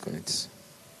insignificantes.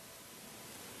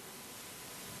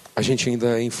 A gente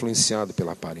ainda é influenciado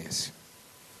pela aparência.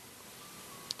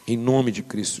 Em nome de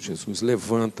Cristo Jesus,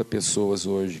 levanta pessoas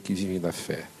hoje que vivem da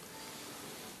fé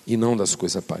e não das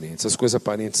coisas aparentes. As coisas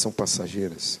aparentes são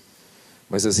passageiras,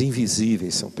 mas as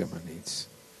invisíveis são permanentes.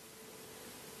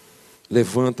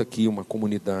 Levanta aqui uma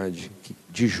comunidade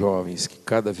de jovens que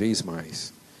cada vez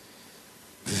mais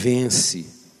vence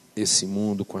esse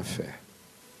mundo com a fé.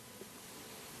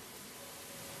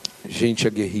 Gente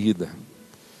aguerrida,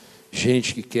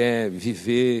 gente que quer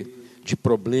viver de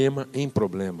problema em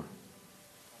problema.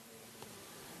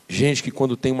 Gente que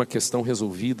quando tem uma questão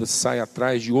resolvida, sai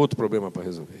atrás de outro problema para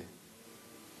resolver.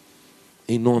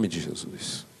 Em nome de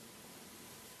Jesus.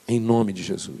 Em nome de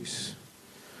Jesus.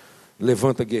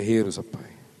 Levanta guerreiros, ó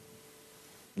Pai.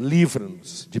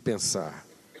 Livra-nos de pensar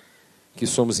que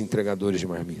somos entregadores de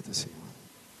marmita, Senhor.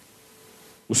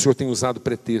 O Senhor tem usado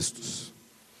pretextos.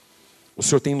 O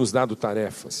Senhor tem nos dado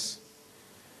tarefas.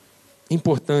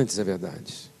 Importantes, é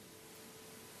verdade.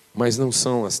 Mas não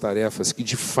são as tarefas que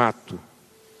de fato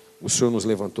o Senhor nos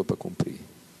levantou para cumprir.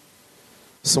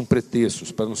 São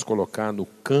pretextos para nos colocar no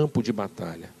campo de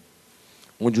batalha,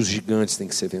 onde os gigantes têm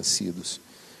que ser vencidos,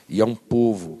 e há um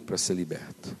povo para ser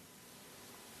liberto.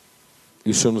 E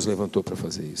o Senhor nos levantou para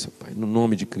fazer isso, Pai, no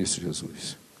nome de Cristo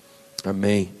Jesus.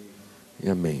 Amém e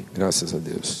amém. Graças a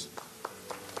Deus.